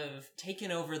sort of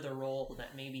taken over the role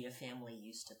that maybe a family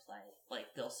used to play.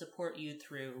 Like, they'll support you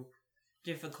through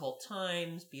difficult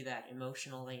times, be that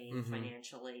emotionally,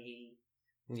 financially,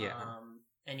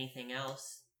 anything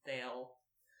else. They'll,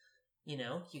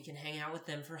 you can hang out with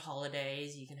them for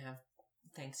holidays, you can have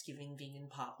Thanksgiving vegan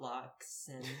potlucks,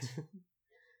 and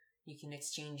you can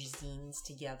exchange zines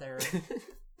together.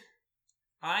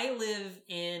 I live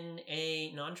in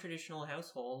a non-traditional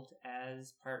household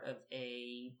as part of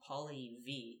a poly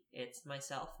V. It's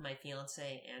myself, my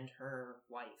fiance, and her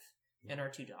wife, and our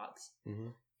 2 dogs. Mm-hmm.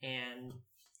 And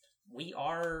we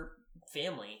are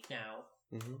family now.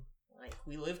 Mm-hmm. Like,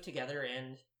 we live together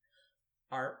and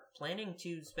are planning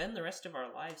to spend the rest of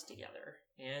our lives together.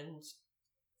 And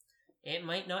it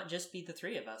might not just be the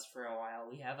 3 of us for a while.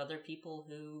 We have other people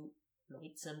who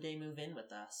might someday move in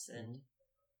with us, and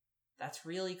that's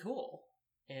really cool.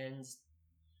 And,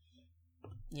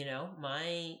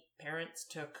 my parent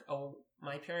took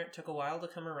a while to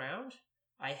come around.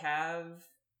 I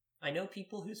know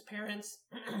people whose parents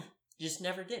just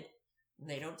never did.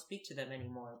 They don't speak to them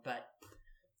anymore, but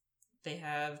they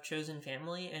have chosen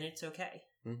family, and it's okay.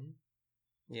 Mm-hmm.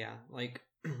 Yeah, like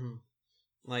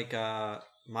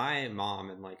my mom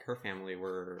and, like, her family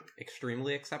were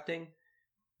extremely accepting,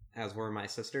 as were my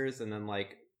sisters, and then,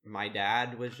 like, my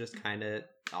dad was just kind of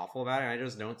awful about it, and I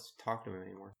just don't talk to him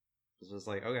anymore. It's just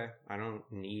like, okay, I don't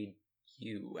need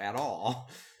you at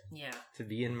all to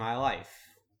be in my life.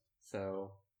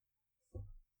 So,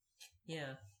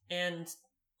 yeah, and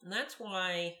that's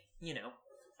why,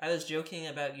 I was joking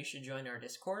about you should join our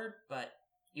Discord, but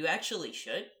you actually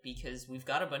should, because we've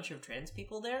got a bunch of trans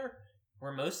people there.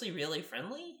 We're mostly really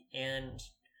friendly, and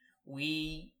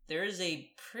there is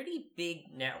a pretty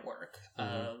big network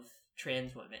of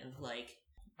trans women. Like,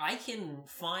 I can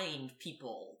find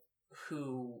people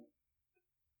who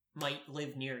might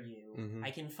live near you. Mm-hmm.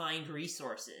 I can find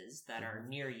resources that are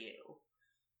near you.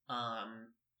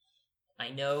 I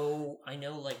know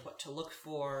like what to look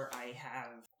for. I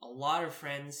have a lot of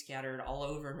friends scattered all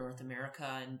over North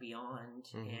America and beyond,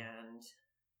 and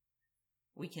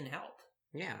we can help.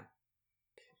 Yeah.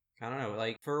 I don't know,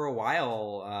 like, for a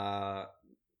while,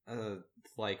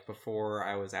 like before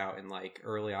I was out and like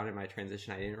early on in my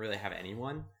transition, I didn't really have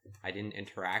anyone. I didn't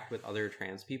interact with other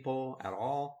trans people at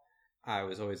all. I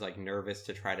was always like nervous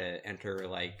to try to enter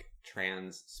like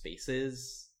trans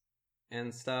spaces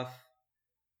and stuff.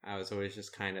 I was always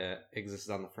just kind of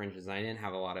existed on the fringes. I didn't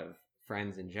have a lot of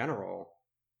friends in general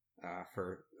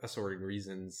for assorted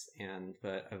reasons,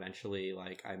 but eventually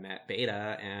like I met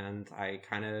Beta and I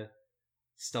kind of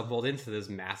stumbled into this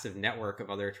massive network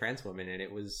of other trans women, and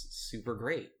it was super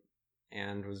great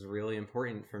and was really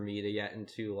important for me to get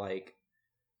into like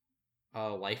a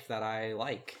life that I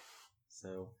like.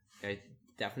 So I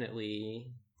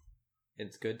definitely,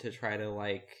 it's good to try to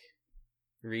like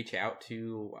reach out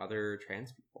to other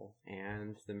trans people,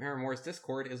 and the Maramore's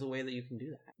Discord is a way that you can do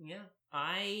that. Yeah.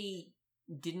 I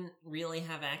didn't really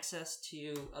have access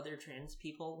to other trans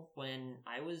people when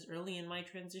I was early in my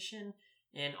transition.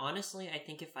 And honestly, I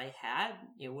think if I had,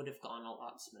 it would have gone a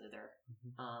lot smoother.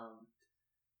 Mm-hmm.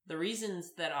 The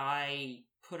reasons that I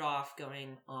put off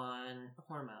going on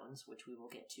hormones, which we will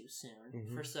get to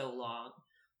soon, for so long,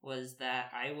 was that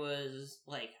I was,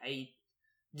 like,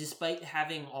 despite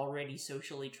having already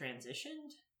socially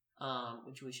transitioned,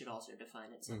 which we should also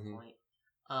define at some point,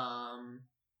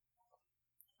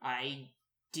 I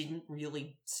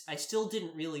still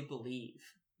didn't really believe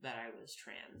that I was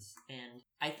trans, and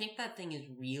I think that thing is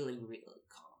really, really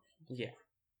common. Yeah.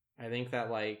 I think that,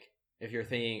 like, if you're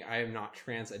thinking, I am not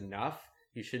trans enough,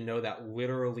 you should know that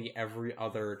literally every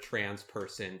other trans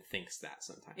person thinks that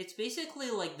sometimes. It's basically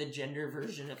like the gender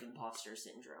version of imposter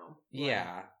syndrome.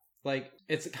 Yeah. Like,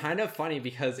 it's kind of funny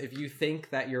because if you think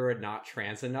that you're not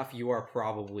trans enough, you are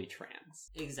probably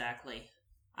trans. Exactly.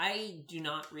 I do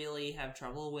not really have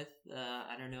trouble with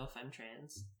I don't know if I'm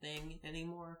trans thing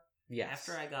anymore. Yes.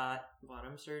 After I got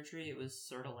bottom surgery, it was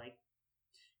sort of like,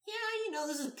 yeah,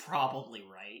 this is probably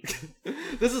right.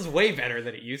 This is way better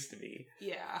than it used to be.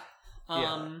 Yeah.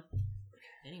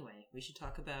 Anyway, we should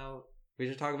talk about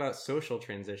social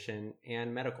transition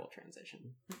and medical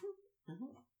transition.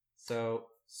 So,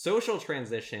 social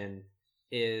transition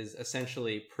is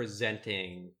essentially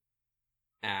presenting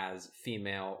as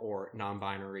female or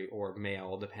non-binary or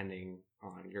male, depending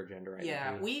on your gender identity.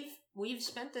 Yeah, we've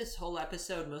spent this whole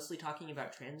episode mostly talking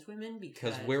about trans women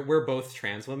because we're both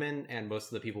trans women, and most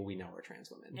of the people we know are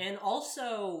trans women. And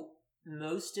also,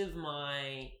 most of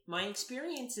my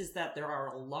experience is that there are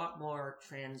a lot more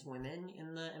trans women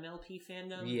in the MLP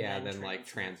fandom. Yeah, than like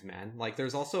trans men. Like,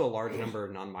 there's also a large number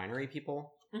of non-binary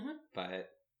people, but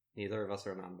neither of us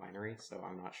are non-binary, so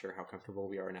I'm not sure how comfortable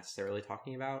we are necessarily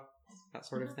talking about that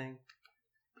sort of thing.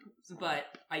 So.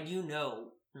 But I do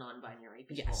know non-binary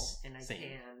people, yes, and same.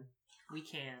 We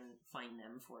can find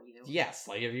them for you. Yes,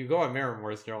 like if you go on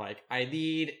Maramore's and you're like, I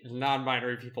need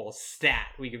non-binary people stat,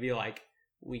 we could be like,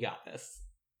 we got this.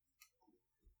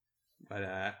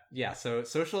 But yeah, so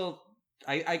social,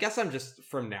 I guess I'm just,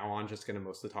 from now on, just going to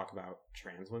mostly talk about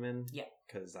trans women. Yeah.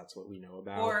 Because that's what we know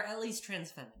about. Or at least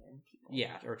trans feminine people.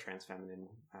 Yeah, or trans feminine,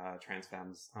 trans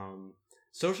femmes.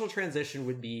 Social transition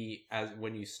would be as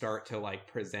when you start to like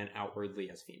present outwardly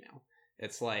as female.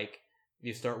 It's like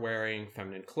you start wearing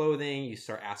feminine clothing, you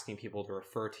start asking people to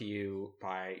refer to you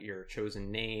by your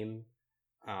chosen name.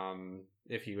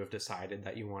 If you have decided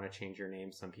that you want to change your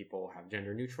name, some people have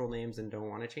gender neutral names and don't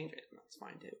want to change it, and that's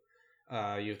fine too.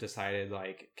 You've decided,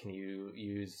 like, can you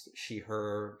use she,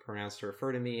 her pronouns to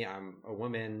refer to me? I'm a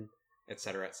woman,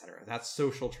 etc., etc. That's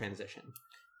social transition.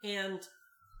 And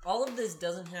all of this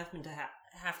doesn't happen to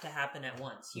have to happen at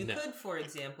once. You could, for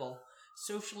example,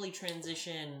 socially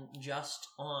transition just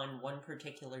on one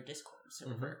particular Discord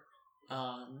server.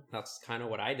 That's kind of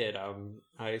what I did.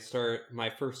 My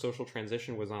first social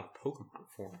transition was on a Pokemon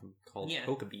forum called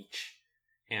Pokebeach,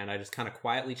 and I just kind of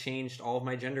quietly changed all of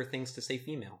my gender things to say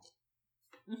female,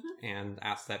 and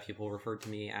asked that people refer to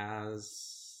me as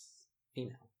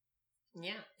female.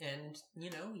 Yeah, and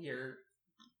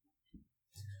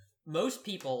most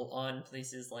people on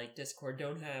places like Discord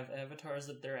don't have avatars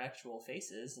of their actual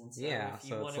faces, and so if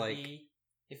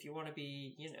you want to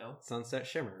be, Sunset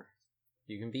Shimmer.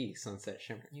 You can be Sunset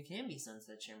Shimmer. You can be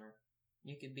Sunset Shimmer.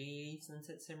 You could be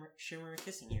Sunset Shimmer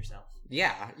kissing yourself.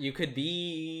 Yeah, you could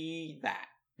be that.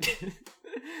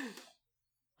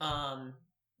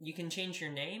 You can change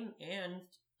your name, and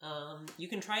you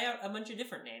can try out a bunch of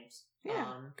different names.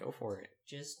 Yeah, go for it.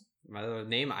 The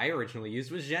name I originally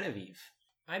used was Genevieve.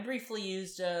 I briefly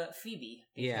used Phoebe,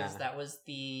 because that was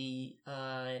the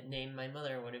name my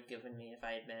mother would have given me if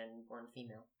I had been born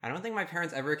female. I don't think my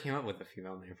parents ever came up with a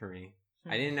female name for me.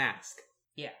 I didn't ask.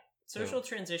 Yeah. Social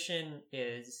transition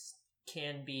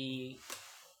can be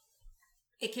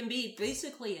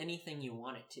basically anything you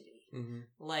want it to be. Mhm.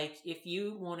 Like, if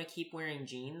you want to keep wearing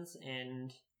jeans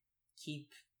and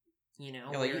keep, Yeah,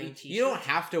 wearing like, t-shirts. you don't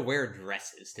have to wear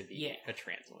dresses to be Yeah. a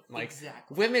trans woman. Like,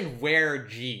 exactly. women wear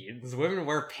jeans. Women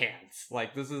wear pants.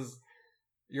 Like,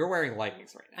 you're wearing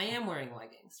leggings right now. I am wearing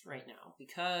leggings right now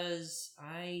because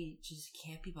I just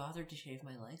can't be bothered to shave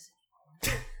my legs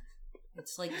anymore.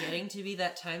 It's like getting to be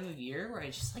that time of year where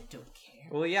I just like don't care.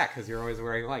 Well, yeah, because you're always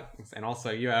wearing leggings, and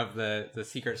also you have the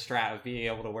secret strat of being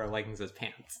able to wear leggings as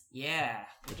pants. Yeah,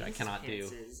 Which I this cannot do.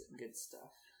 pants is good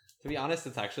stuff. To be honest,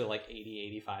 it's actually like 80,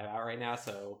 85 out right now,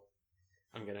 so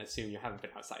I'm gonna assume you haven't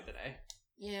been outside today.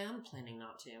 Yeah, I'm planning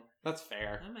not to. That's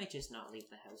fair. I might just not leave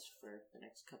the house for the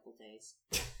next couple days.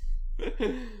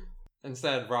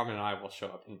 Instead, Ramen and I will show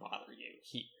up and bother you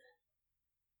here.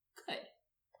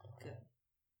 Good.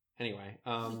 Anyway,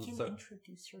 We can so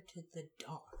introduce her to the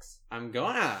dogs. I'm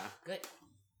gonna. Good.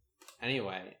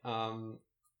 Anyway,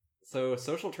 so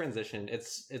social transition,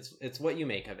 it's what you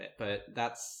make of it, but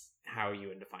that's how you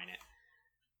would define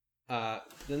it.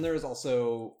 Then there's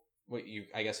also what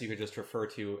I guess you could just refer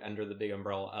to under the big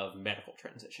umbrella of medical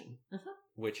transition,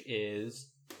 which is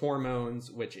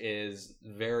hormones, which is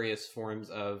various forms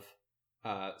of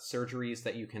surgeries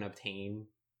that you can obtain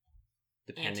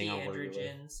depending on where you live.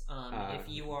 Anti-androgens. If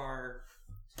you are,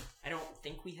 I don't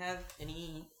think we have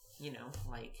any,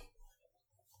 like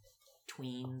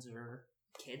tweens or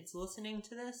kids listening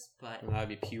to this, but That would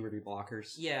be puberty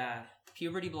blockers. yeah,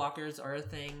 puberty blockers are a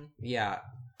thing. Yeah,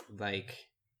 like,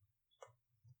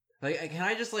 can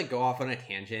I just like go off on a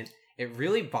tangent? It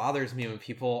really bothers me when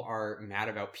people are mad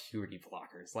about puberty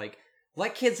blockers. Like,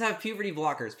 let kids have puberty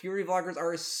blockers. Puberty blockers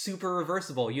are super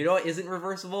reversible. You know what isn't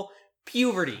reversible?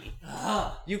 Puberty.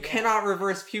 Ugh, You yeah. cannot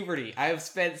reverse puberty. I have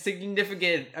spent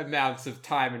significant amounts of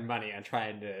time and money on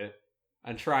trying to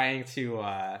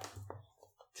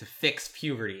fix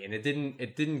puberty, and it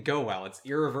didn't go well. It's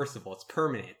irreversible. It's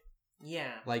permanent.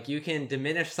 Yeah. Like, you can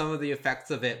diminish some of the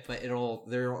effects of it, but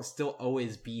there'll still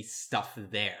always be stuff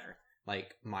there,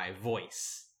 like my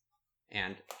voice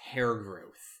and hair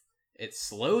growth. It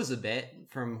slows a bit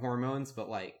from hormones, but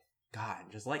like, God,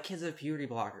 just let kids have puberty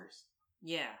blockers.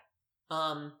 Yeah.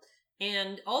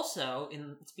 And also,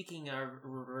 speaking of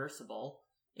reversible,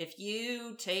 if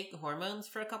you take hormones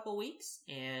for a couple weeks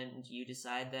and you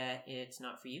decide that it's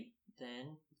not for you,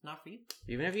 then it's not for you.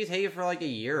 Even if you take it for like a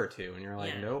year or two and you're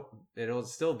like, Yeah. nope, it'll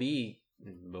still be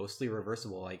mostly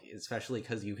reversible, like, especially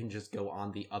because you can just go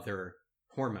on the other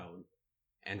hormone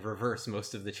and reverse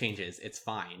most of the changes. It's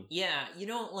fine. Yeah, you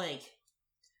don't like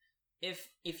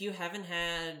if you haven't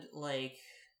had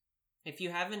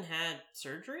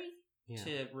surgery Yeah.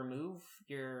 to remove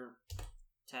your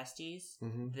testes,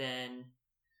 hmm then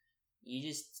you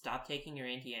just stop taking your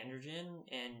anti-androgen,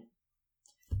 and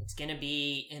it's gonna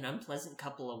be an unpleasant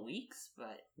couple of weeks,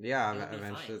 but Yeah, It'll be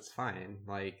eventually fine. it's fine.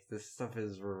 Like, this stuff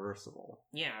is reversible.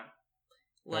 yeah.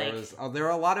 Like, There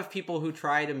are a lot of people who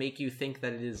try to make you think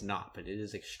that it is not, but it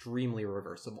is extremely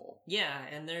reversible. yeah,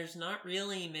 and there's not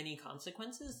really many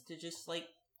consequences to just, like,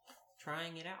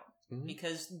 trying it out. Mhm.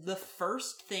 Because the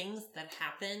first things that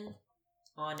happen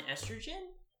on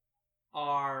estrogen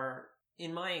are,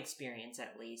 in my experience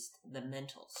at least, the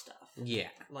mental stuff.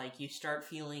 Yeah. Like, you start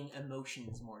feeling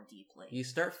emotions more deeply. You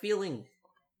start feeling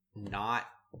not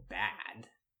bad.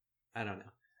 I don't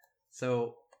know.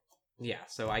 So, yeah,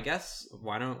 so I guess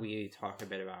why don't we talk a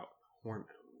bit about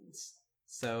hormones?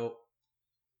 So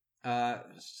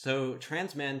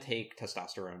trans men take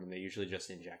testosterone and they usually just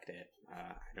inject it.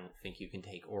 I don't think you can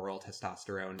take oral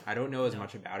testosterone. I don't know as No.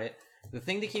 much about it. The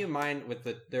thing to keep in mind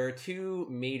there are two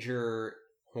major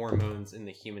hormones in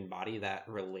the human body that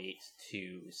relate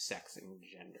to sex and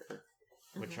gender,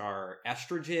 which are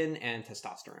estrogen and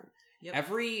testosterone. Yep.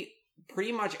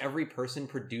 Pretty much every person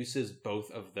produces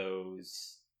both of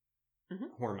those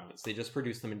hormones. They just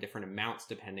produce them in different amounts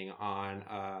depending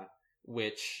on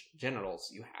which genitals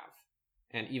you have.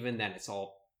 And even then, it's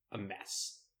all a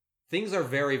mess. Things are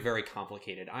very, very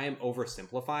complicated. I am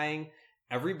oversimplifying.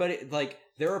 Everybody, like,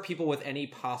 there are people with any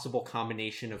possible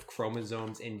combination of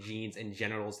chromosomes and genes and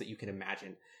genitals that you can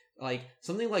imagine. Like,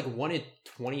 something like 1 in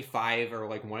 25 or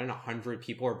like 1 in 100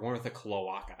 people are born with a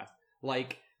cloaca.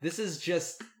 Like, this is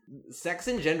just... Sex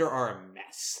and gender are a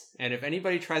mess. And if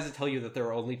anybody tries to tell you that there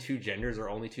are only two genders or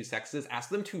only two sexes, ask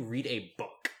them to read a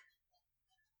book.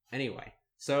 Anyway,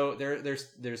 so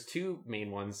there's two main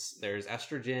ones. There's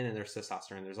estrogen and there's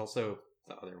testosterone. There's also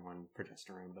the other one,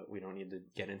 progesterone, but we don't need to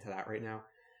get into that right now.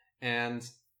 And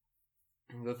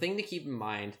the thing to keep in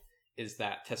mind is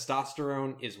that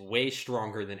testosterone is way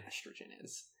stronger than estrogen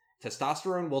is.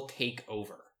 Testosterone will take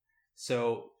over.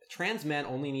 So trans men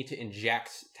only need to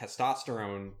inject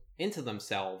testosterone into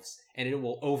themselves, and it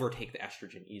will overtake the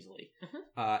estrogen easily.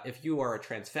 If you are a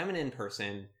trans feminine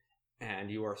person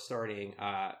and you are starting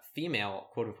female,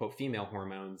 quote unquote, female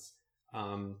hormones,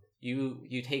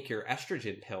 you take your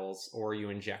estrogen pills, or you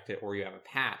inject it, or you have a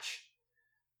patch.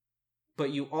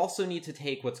 But you also need to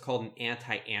take what's called an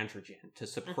anti-androgen to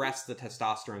suppress the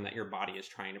testosterone that your body is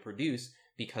trying to produce,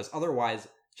 because otherwise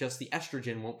just the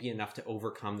estrogen won't be enough to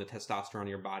overcome the testosterone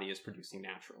your body is producing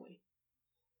naturally.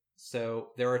 So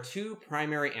there are two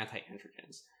primary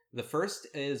anti-androgens. The first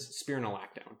is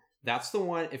spironolactone. That's the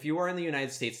one, if you are in the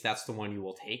United States, that's the one you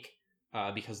will take,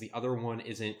 because the other one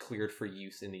isn't cleared for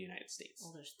use in the United States.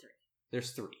 Well, there's 3.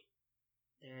 There's 3.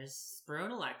 There's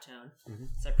spironolactone,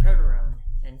 cyproterone,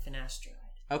 and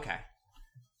finasteride. Okay.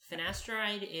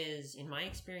 Finasteride is, in my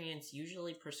experience,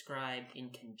 usually prescribed in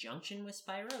conjunction with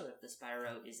Spiro if the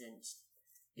Spiro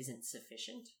isn't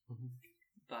sufficient.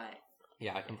 But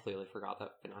yeah, I completely forgot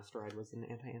that finasteride was an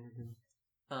anti-androgen.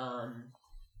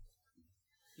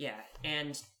 Yeah,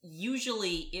 and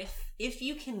usually if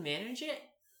you can manage it,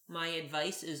 my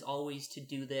advice is always to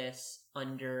do this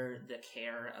under the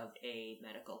care of a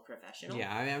medical professional.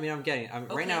 Yeah, I mean,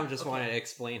 right now I'm just wanting to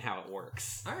explain how it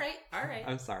works. All right.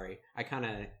 I'm sorry. I kind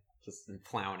of just been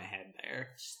plowing ahead there.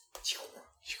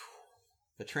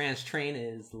 The trans train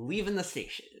is leaving the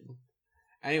station.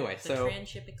 Anyway, The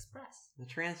Transship Express. The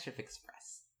Transship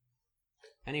Express.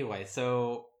 Anyway,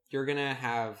 so you're gonna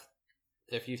have,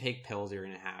 if you take pills, you're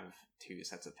gonna have 2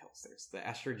 sets of pills. There's the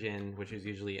estrogen, which is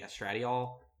usually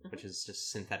estradiol, which is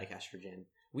just synthetic estrogen.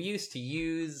 We used to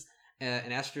use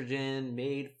an estrogen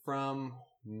made from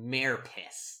mare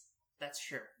piss. That's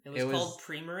true. It was called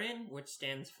Premarin, which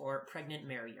stands for pregnant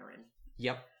mare urine.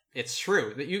 Yep, it's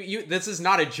true. You this is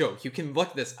not a joke. You can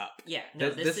look this up. Yeah, no,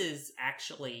 this is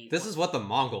actually... This is what the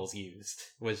Mongols used,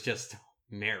 was just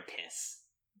mare piss.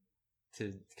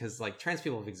 Because, like, trans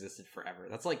people have existed forever.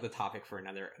 That's, like, the topic for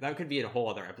another... That could be a whole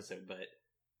other episode, but...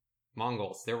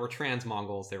 Mongols. There were trans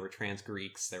Mongols, there were trans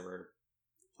Greeks, there were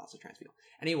lots of trans people.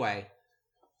 Anyway,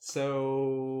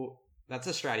 so that's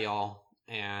estradiol,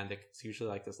 and it's usually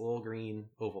like this little green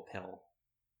oval pill.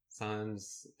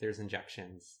 Sometimes there's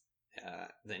injections.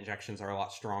 The injections are a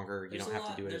lot stronger. You don't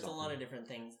have to do it as often. There's a lot of different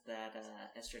things that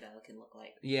estradiol can look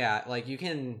like. Yeah, like you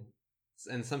can...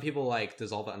 And some people, like,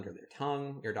 dissolve it under their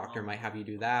tongue. Your doctor might have you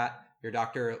do that. Your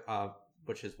doctor,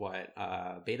 which is what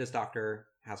Beta's doctor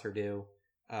has her do.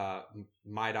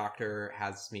 My doctor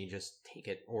has me just take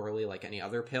it orally like any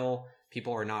other pill.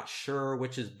 People are not sure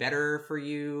which is better for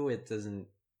you. It doesn't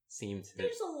seem to...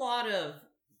 There's a lot of...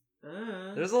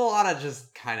 There's a lot of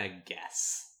just kind of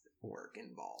guess work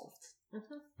involved,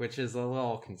 which is a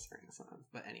little concerning sometimes.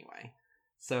 But anyway,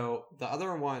 so the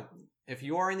other one, if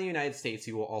you are in the United States,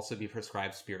 you will also be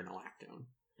prescribed spironolactone.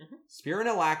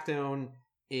 Spironolactone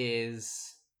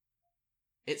is...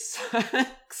 It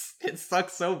sucks. It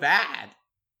sucks so bad.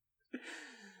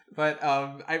 But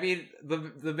I mean,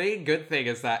 the main good thing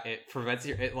is that it prevents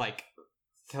it like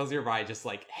tells your body just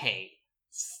like, hey,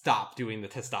 stop doing the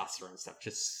testosterone stuff.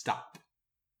 Just stop.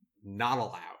 Not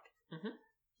allowed.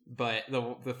 But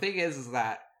the thing is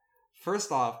that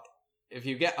first off, if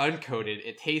you get uncoated,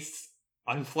 it tastes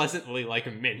unpleasantly like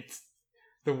a mint.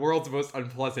 The world's most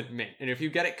unpleasant mint. And if you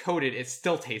get it coated, it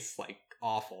still tastes like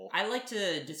awful. I like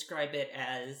to describe it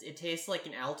as it tastes like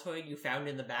an Altoid you found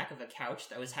in the back of a couch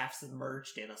that was half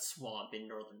submerged in a swamp in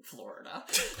northern Florida.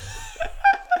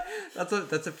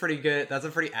 That's a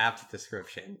pretty apt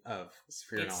description of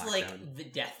spironolactone. It's like the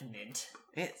death mint.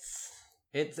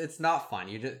 It's not fun.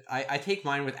 I take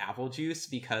mine with apple juice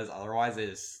because otherwise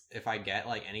if I get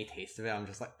like any taste of it, I'm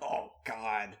just like, oh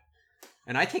god.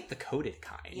 And I take the coated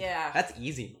kind. Yeah. That's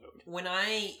easy mode. When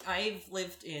I've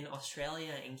lived in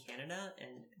Australia and Canada, and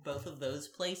both of those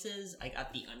places, I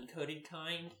got the uncoated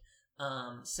kind.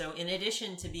 So in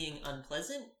addition to being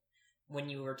unpleasant when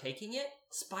you were taking it,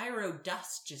 Spiro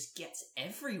dust just gets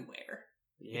everywhere.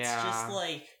 Yeah. It's just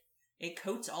like, it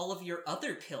coats all of your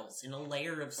other pills in a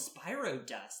layer of Spiro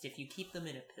dust if you keep them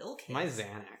in a pill case. My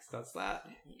Xanax does that.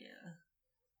 Yeah.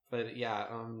 But yeah,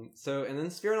 so, and then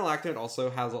spironolactone also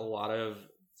has a lot of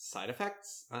side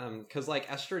effects, because like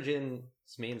estrogen's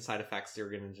main side effects are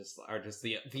just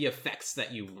the effects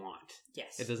that you want.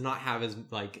 Yes. It does not have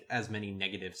as many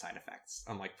negative side effects,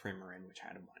 unlike Premarin, which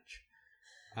had a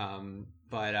bunch.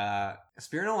 But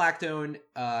spironolactone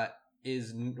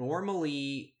is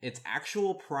normally, its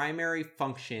actual primary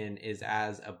function is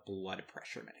as a blood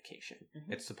pressure medication.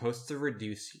 It's supposed to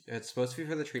be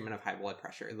for the treatment of high blood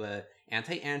pressure. The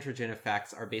anti-androgen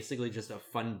effects are basically just a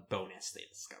fun bonus they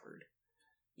discovered.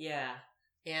 Yeah,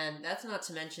 and that's not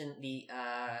to mention the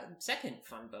second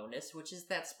fun bonus, which is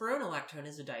that spironolactone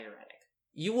is a diuretic.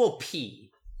 you will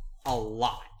pee a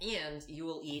lot. And you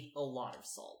will eat a lot of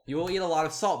salt. You will eat a lot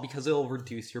of salt because it will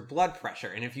reduce your blood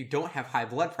pressure. And if you don't have high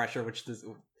blood pressure,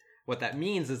 what that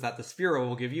means is that the Spearow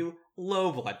will give you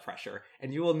low blood pressure,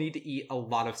 and you will need to eat a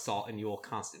lot of salt, and you will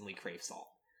constantly crave salt.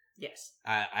 Yes.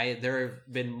 There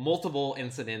have been multiple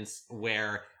incidents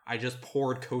where I just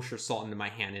poured kosher salt into my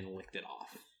hand and licked it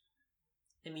off.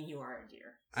 I mean, you are a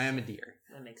deer. I am a deer.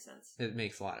 That makes sense. It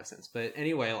makes a lot of sense. But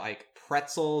anyway, like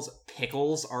pretzels,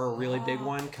 pickles are a really big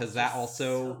one because that also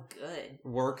so good.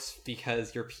 works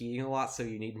because you're peeing a lot, so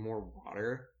you need more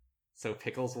water. So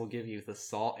pickles will give you the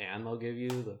salt and they'll give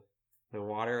you the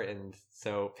water, and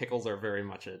so pickles are very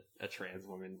much a trans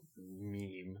woman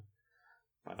meme.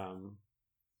 But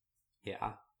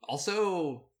yeah.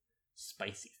 Also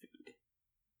spicy food.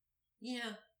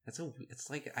 Yeah. It's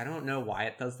like I don't know why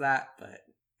it does that, but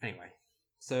anyway.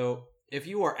 So if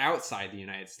you are outside the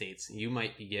United States, you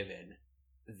might be given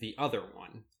the other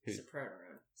one,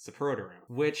 Saproteron,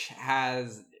 which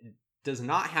does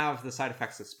not have the side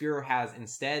effects that Spearow has.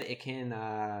 Instead, it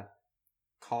can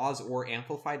cause or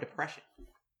amplify depression,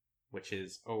 which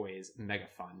is always mega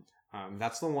fun.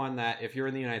 That's the one that if you're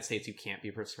in the United States, you can't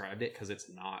be prescribed it because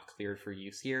it's not cleared for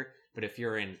use here. But if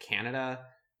you're in Canada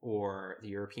or the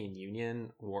European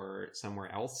Union or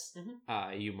somewhere else,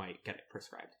 you might get it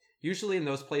prescribed. Usually in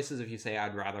those places, if you say,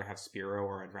 I'd rather have Spearow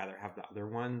or I'd rather have the other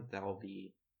one,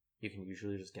 you can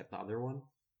usually just get the other one.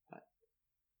 But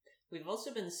we've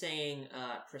also been saying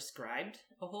prescribed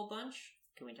a whole bunch.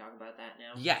 Can we talk about that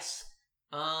now? Yes.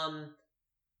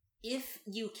 If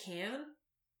you can,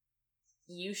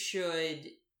 you should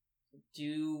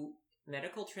do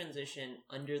medical transition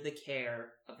under the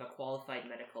care of a qualified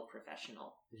medical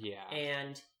professional. Yeah.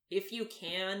 And if you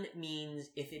can means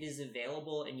if it is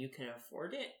available and you can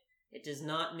afford it. It does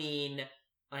not mean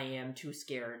I am too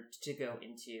scared to go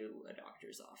into a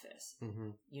doctor's office.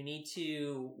 Mm-hmm. You need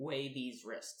to weigh these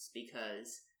risks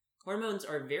because hormones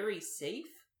are very safe,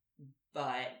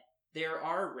 but there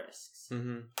are risks.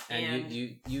 Mm-hmm. And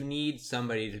you need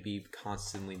somebody to be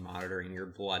constantly monitoring your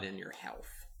blood and your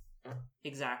health.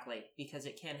 Exactly, because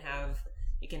it can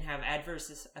have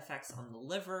adverse effects on the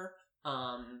liver.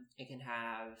 It can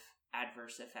have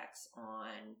adverse effects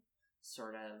on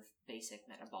sort of basic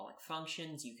metabolic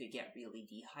functions. You could get really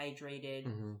dehydrated.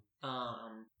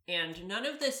 Mm-hmm. And none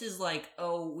of this is like,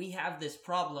 oh, we have this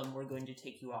problem, we're going to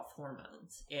take you off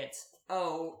hormones. It's,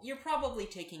 oh, you're probably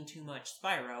taking too much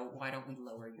Spyro, why don't we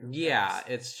lower your dose? Yeah,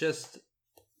 it's just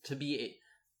to be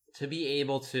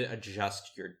able to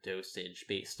adjust your dosage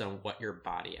based on what your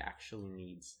body actually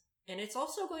needs. And it's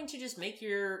also going to just make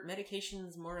your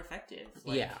medications more effective.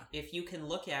 Yeah. If you can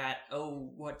look at,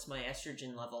 oh, what's my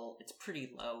estrogen level? It's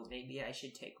pretty low. Maybe I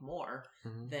should take more.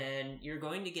 Mm-hmm. Then you're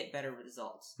going to get better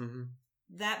results. Mm-hmm.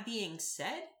 That being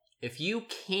said, if you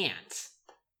can't,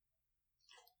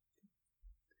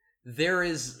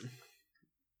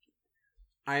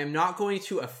 I am not going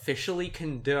to officially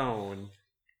condone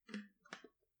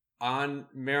on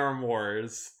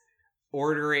Marimores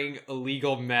ordering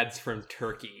illegal meds from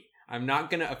Turkey. I'm not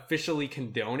going to officially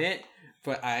condone it,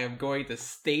 but I am going to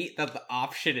state that the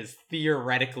option is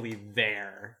theoretically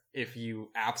there if you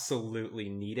absolutely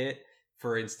need it.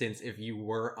 For instance, if you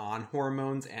were on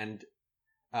hormones and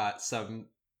some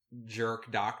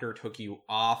jerk doctor took you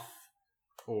off,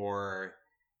 or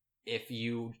if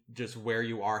you just where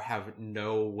you are have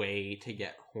no way to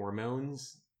get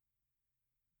hormones,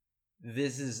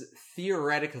 this is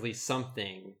theoretically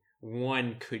something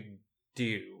one could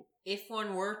do. if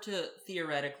one were to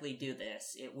theoretically do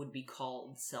this, it would be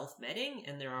called self-medding,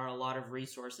 and there are a lot of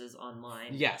resources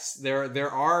online. Yes,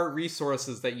 there are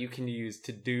resources that you can use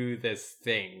to do this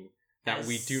thing that as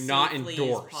we do not safely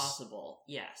endorse. as possible.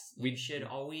 Yes, We you should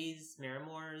always,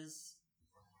 Marimores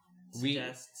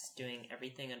suggests doing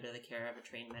everything under the care of a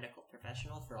trained medical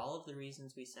professional for all of the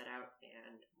reasons we set out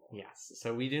and more. Yes,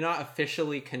 so we do not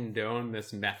officially condone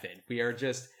this method. We are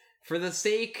just, for the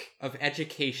sake of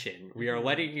education, we are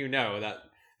letting you know that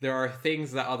there are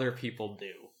things that other people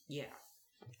do. Yeah.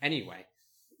 Anyway,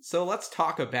 so let's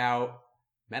talk about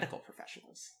medical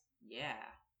professionals. Yeah.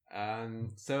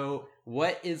 So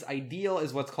what is ideal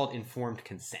is what's called informed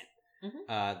consent.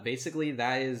 Basically,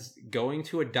 that is going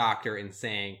to a doctor and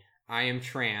saying, I am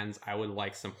trans, I would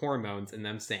like some hormones, and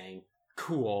them saying,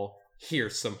 cool,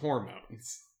 here's some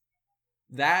hormones.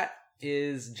 That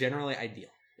is generally ideal.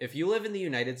 If you live in the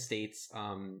United States,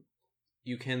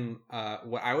 you can,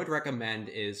 what I would recommend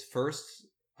is first,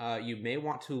 you may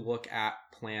want to look at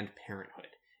Planned Parenthood.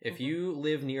 If you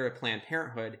live near a Planned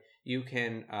Parenthood, you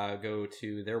can go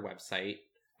to their website.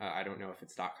 I don't know if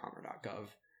it's .com or .gov.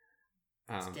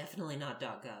 It's definitely not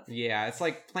 .gov. Yeah, it's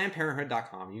like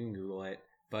PlannedParenthood.com. You can Google it.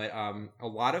 But a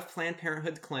lot of Planned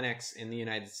Parenthood clinics in the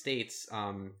United States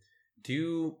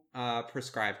do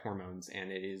prescribe hormones,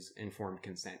 and it is informed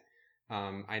consent.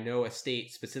 I know a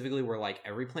state specifically where like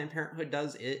every Planned Parenthood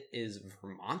does it is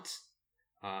Vermont.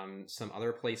 Some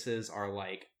other places are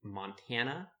like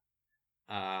Montana,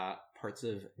 parts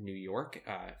of New York.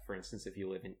 For instance, if you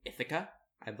live in Ithaca,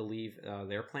 I believe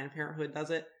their Planned Parenthood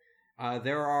does it.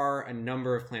 There are a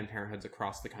number of Planned Parenthoods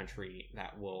across the country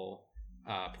that will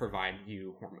provide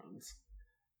you hormones.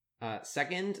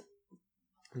 Second,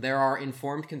 there are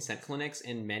informed consent clinics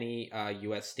in many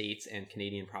U.S. states and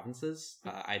Canadian provinces.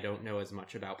 I don't know as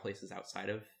much about places outside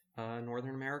of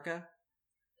Northern America.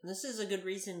 This is a good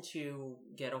reason to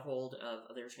get a hold of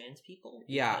other trans people.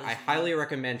 Yeah, I highly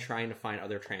recommend trying to find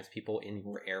other trans people in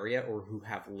your area or who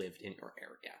have lived in your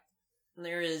area.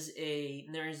 There is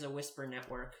a Whisper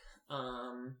network.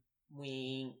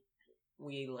 We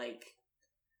like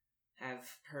have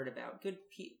heard about good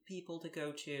people to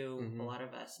go to. Mm-hmm. A lot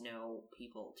of us know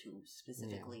people to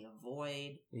specifically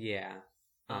avoid. Yeah.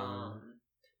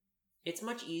 It's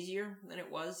much easier than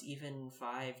it was even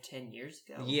 5-10 years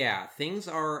ago. Yeah, things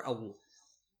are a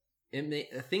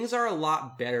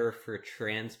lot better for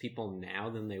trans people now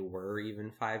than they were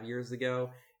even 5 years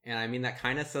ago. And I mean, that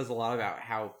kind of says a lot about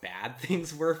how bad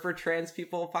things were for trans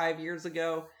people 5 years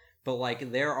ago. But,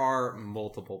 like, there are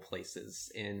multiple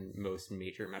places in most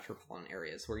major metropolitan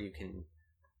areas where you can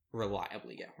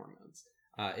reliably get hormones.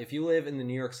 If you live in the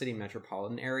New York City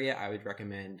metropolitan area, I would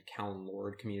recommend Callan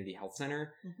Lord Community Health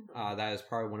Center. Mm-hmm. That is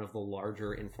probably one of the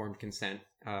larger informed consent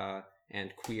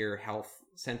and queer health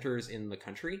centers in the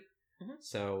country. Mm-hmm.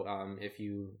 So if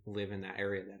you live in that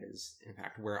area, that is, in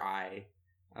fact, where I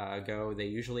go. They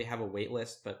usually have a wait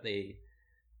list, but they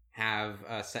have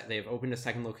they've opened a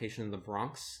second location in the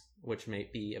Bronx, which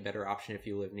might be a better option if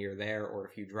you live near there or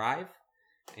if you drive.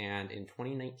 And in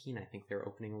 2019, I think they're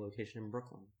opening a location in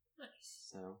Brooklyn. Nice.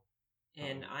 So,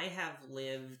 and I have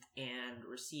lived and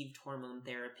received hormone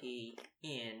therapy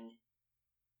in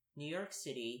New York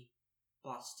City,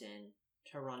 Boston,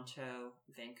 Toronto,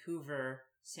 Vancouver,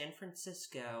 San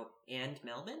Francisco, and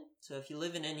Melbourne. So if you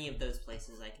live in any of those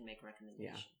places, I can make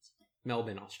recommendations. Yeah.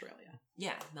 Melbourne, Australia.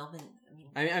 Yeah, Melbourne.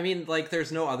 I mean, like,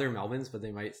 there's no other Melbournes, but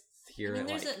they might hear it.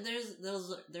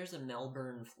 There's a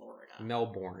Melbourne, Florida.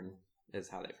 Melbourne is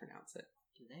how they pronounce it.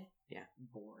 Do they? Yeah.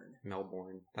 Bourne.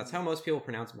 Melbourne. That's how most people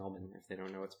pronounce Melbourne if they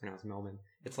don't know it's pronounced Melbourne.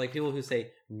 It's like people who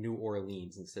say New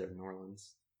Orleans instead of New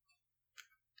Orleans.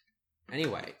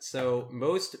 Anyway, so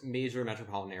most major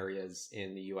metropolitan areas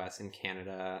in the US and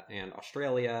Canada and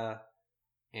Australia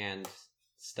and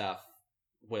stuff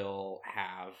will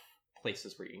have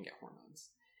places where you can get hormones.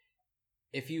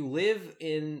 If you live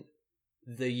in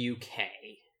the UK,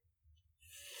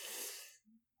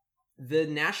 the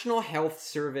National Health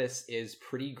Service is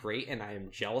pretty great, and I am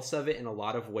jealous of it in a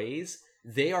lot of ways.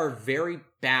 They are very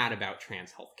bad about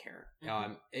trans healthcare.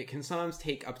 Mm-hmm. It can sometimes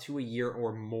take up to a year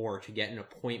or more to get an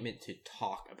appointment to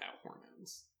talk about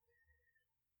hormones.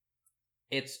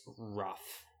 It's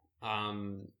rough.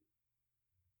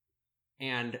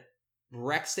 And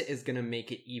Brexit is going to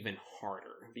make it even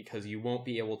harder because you won't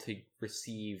be able to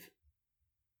receive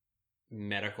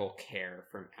medical care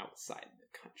from outside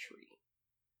the country.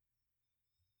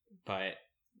 But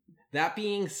that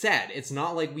being said, it's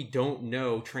not like we don't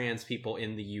know trans people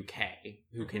in the UK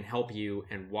who can help you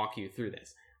and walk you through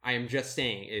this. I am just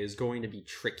saying it is going to be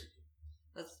tricky.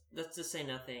 That's to say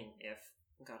nothing if,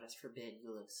 goddess forbid,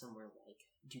 you live somewhere like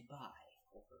Dubai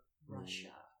or Russia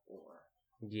or...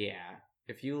 Yeah.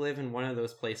 If you live in one of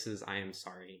those places, I am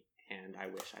sorry, and I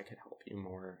wish I could help you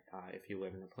more if you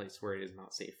live in a place where it is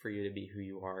not safe for you to be who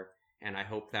you are. And I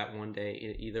hope that one day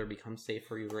it either becomes safe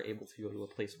for you or able to go to a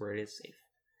place where it is safe.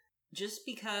 Just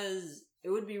because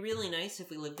it would be really nice if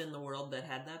we lived in the world that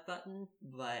had that button,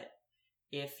 but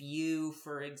if you,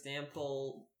 for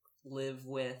example, live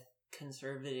with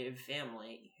conservative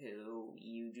family who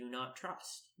you do not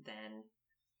trust, then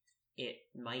it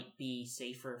might be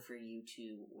safer for you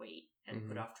to wait and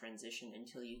put off transition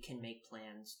until you can make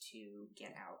plans to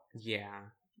get out. Yeah.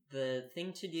 The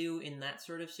thing to do in that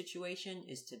sort of situation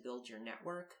is to build your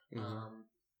network.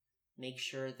 Make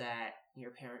sure that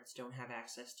your parents don't have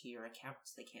access to your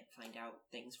accounts. They can't find out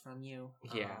things from you.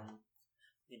 Yeah.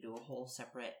 We do a whole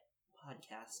separate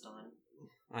podcast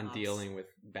on dealing with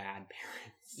bad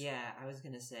parents. Yeah, I was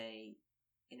going to say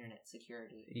internet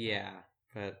security. Yeah,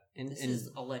 but... This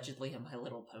is allegedly a My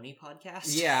Little Pony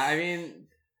podcast. Yeah, I mean,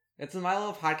 it's a My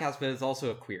Little podcast, but it's also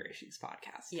a queer issues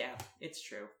podcast. Yeah, it's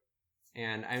true.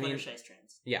 And I mean... Fluttershy is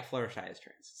trans. Yeah, Fluttershy is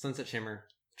trans. Sunset Shimmer,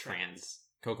 trans.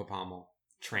 Coco Pommel,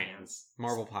 trans.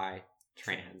 Marble pie,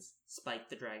 trans. Spike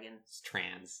the Dragon,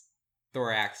 Trans.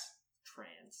 Thorax,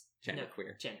 trans.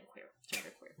 genderqueer. Genderqueer.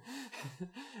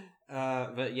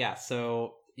 But yeah,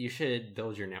 so you should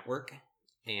build your network,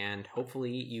 and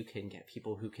hopefully you can get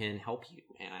people who can help you.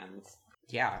 And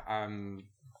yeah,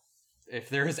 if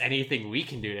there's anything we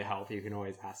can do to help, you can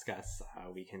always ask us.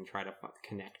 We can try to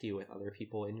connect you with other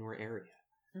people in your area.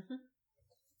 Mm-hmm.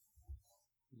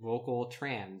 Local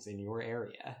trans in your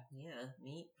area. Yeah,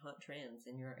 meet hot trans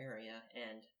in your area,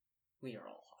 and we are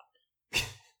all hot.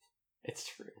 It's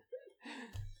true.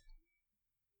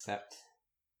 Except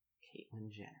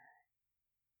Caitlyn Jenner.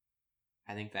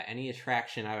 I think that any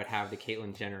attraction I would have to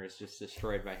Caitlyn Jenner is just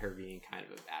destroyed by her being kind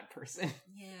of a bad person.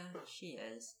 Yeah, she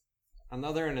is. On the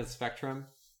other end of the spectrum,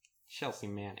 Chelsea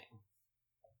Manning.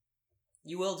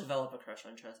 You will develop a crush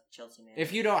on Chelsea Manning.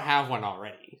 If you don't have one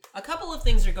already. A couple of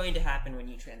things are going to happen when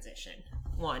you transition.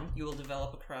 One, you will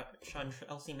develop a crush on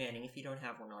Chelsea Manning if you don't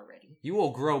have one already. You will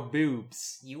grow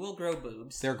boobs. You will grow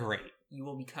boobs. They're great. You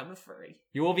will become a furry.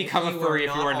 You will become a furry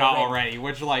if you are not already,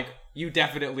 which, like, you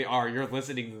definitely are. You're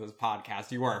listening to this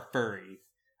podcast. You are a furry.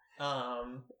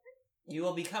 You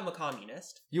will become a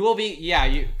communist. You will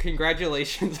be,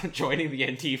 congratulations on joining the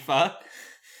Antifa.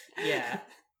 Yeah.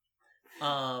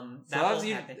 That will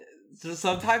happen. So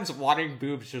sometimes wanting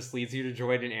boobs just leads you to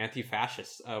join an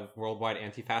anti-fascist, a worldwide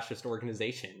anti-fascist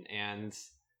organization, and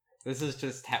this is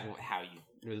just what you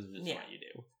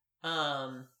do.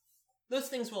 Those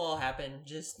things will all happen.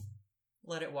 Just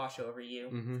let it wash over you.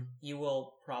 Mm-hmm. You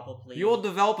will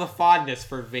develop a fondness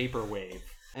for vaporwave.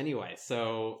 Anyway,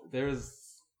 so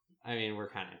we're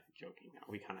kind of joking now.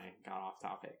 We kind of got off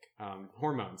topic.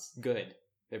 Hormones, good.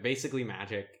 They're basically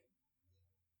magic.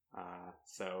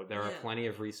 So there are plenty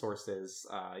of resources.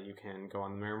 You can go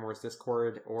on the Maramore's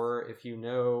Discord, or if you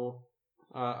know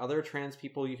other trans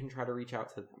people, you can try to reach out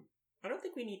to them. I don't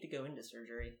think we need to go into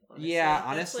surgery. Honestly. Yeah,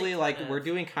 honestly, we're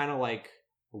doing kind of like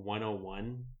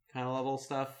 101 kind of level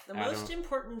stuff. The most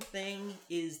important thing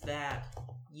is that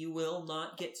you will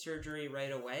not get surgery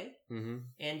right away,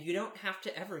 and you don't have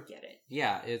to ever get it.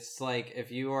 Yeah, it's like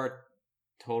if you are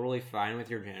totally fine with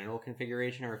your genital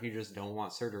configuration, or if you just don't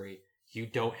want surgery, you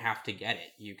don't have to get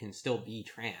it. You can still be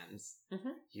trans.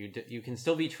 Mm-hmm. You can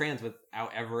still be trans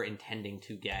without ever intending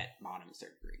to get bottom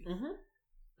surgery. Mm-hmm.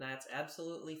 That's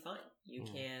absolutely fine. You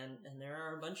can, and there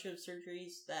are a bunch of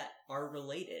surgeries that are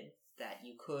related that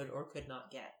you could or could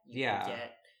not get. You could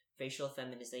get facial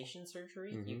feminization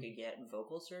surgery. You could get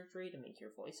vocal surgery to make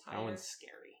your voice higher. That one's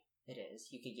scary. It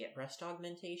is. You could get breast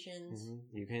augmentations.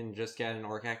 You can just get an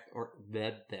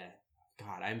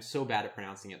God, I'm so bad at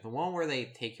pronouncing it. The one where they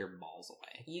take your balls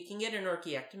away. You can get an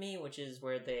orchiectomy, which is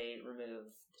where they remove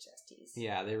the testes.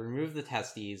 Yeah, they remove the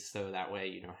testes so that way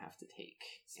you don't have to take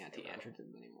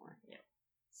anti-androgens anymore. Yeah.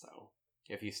 So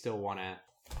if you still want to,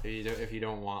 if you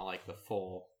don't want like the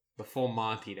full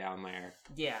Monty down there.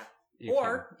 Yeah.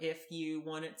 Or if you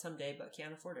want it someday but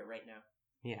can't afford it right now.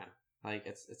 Yeah, like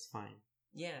it's fine.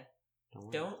 Yeah.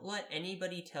 Don't let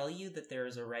anybody tell you that there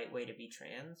is a right way to be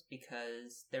trans,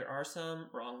 because there are some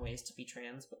wrong ways to be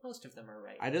trans, but most of them are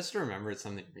right. I just remembered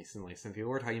something recently. Some people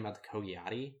were talking about the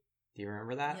Kogiati. Do you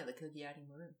remember that? Yeah, the Kogiati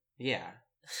maroon. Yeah.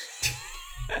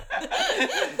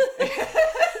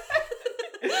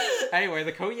 Anyway,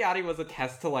 the Kogiati was a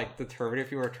test to like determine if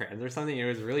you were trans or something. It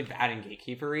was really bad and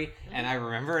gatekeepery, and I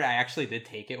remembered I actually did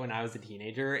take it when I was a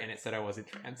teenager, and it said I wasn't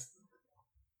trans.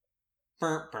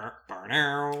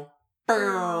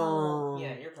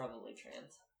 Yeah, you're probably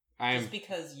trans. Just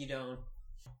because you don't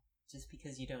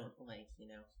like,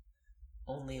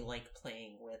 only like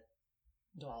playing with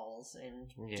dolls,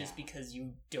 and just because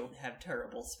you don't have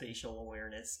terrible spatial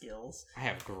awareness skills. I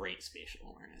have great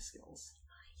spatial awareness skills.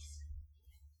 Nice.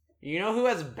 You know who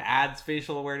has bad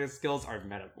spatial awareness skills? Our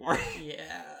Metamorph.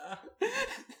 Yeah.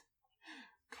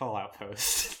 Call out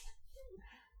post.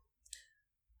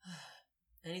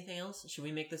 Anything else? Should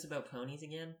we make this about ponies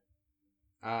again?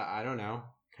 I don't know.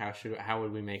 How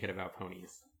would we make it about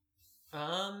ponies?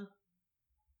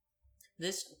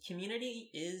 This community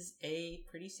is a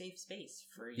pretty safe space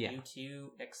for you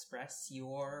to express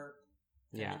your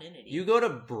femininity. You go to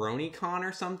BronyCon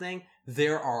or something,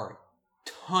 there are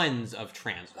tons of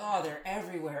trans women. Oh, they're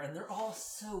everywhere, and they're all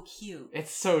so cute.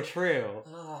 It's so true.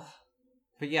 Ugh.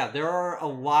 But yeah, there are a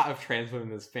lot of trans women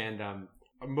in this fandom,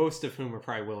 most of whom are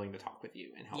probably willing to talk with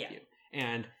you and help you.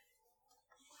 And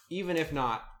even if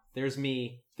not, there's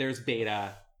me, there's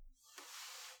Beta.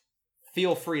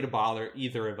 Feel free to bother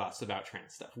either of us about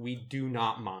trans stuff. We do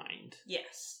not mind.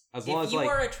 Yes. As long as you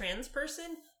are a trans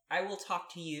person, I will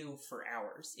talk to you for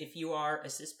hours. If you are a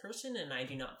cis person and I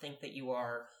do not think that you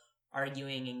are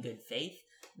arguing in good faith,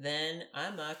 then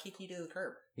I'm kick you to the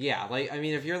curb. Yeah, like, I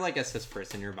mean, if you're like a cis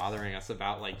person, you're bothering us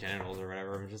about like genitals or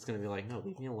whatever, I'm just gonna be like, no,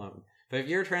 leave me alone. But if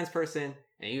you're a trans person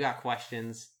and you got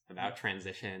questions about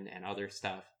transition and other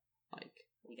stuff, like,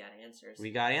 We got answers.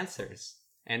 we got answers.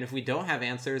 And if we don't have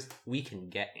answers, we can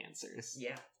get answers.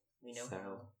 Yeah. We know So-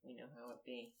 how it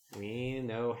be. We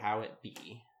know how it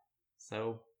be.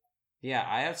 So, yeah,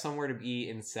 I have somewhere to be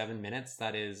in 7 minutes.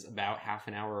 That is about half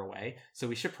an hour away. So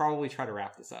we should probably try to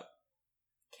wrap this up.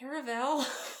 Caravel.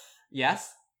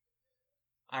 Yes?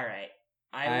 Alright.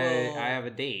 I will I have a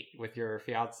date with your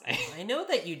fiance. I know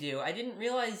that you do. I didn't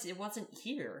realize it wasn't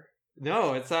here.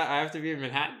 No, it's I have to be in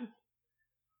Manhattan.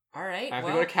 Alright, I have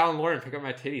well, to go to Cal and Lauren and pick up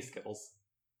my titty skittles.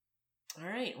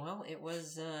 alright, well, it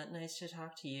was nice to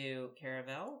talk to you,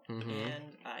 Caravel. Mhm.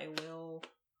 And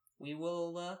we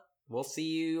will We'll see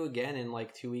you again in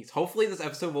like 2 weeks. Hopefully this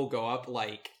episode will go up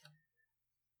like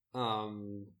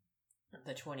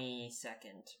the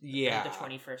 22nd. Yeah. Or the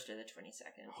 21st or the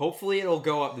 22nd. hopefully it'll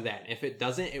go up then. If it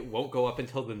doesn't, it won't go up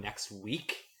until the next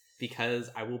week because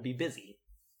I will be busy.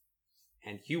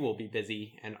 And you will be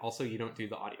busy, and also you don't do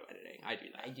the audio editing. I do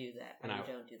that. I do that. And I I-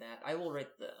 don't do that. I will write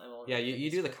the Yeah, you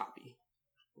do the script. copy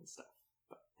and stuff.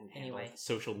 And handle Anyway.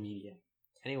 social media.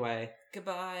 Anyway,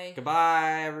 Goodbye.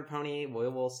 goodbye, Everpony. We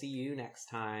will see you next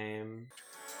time.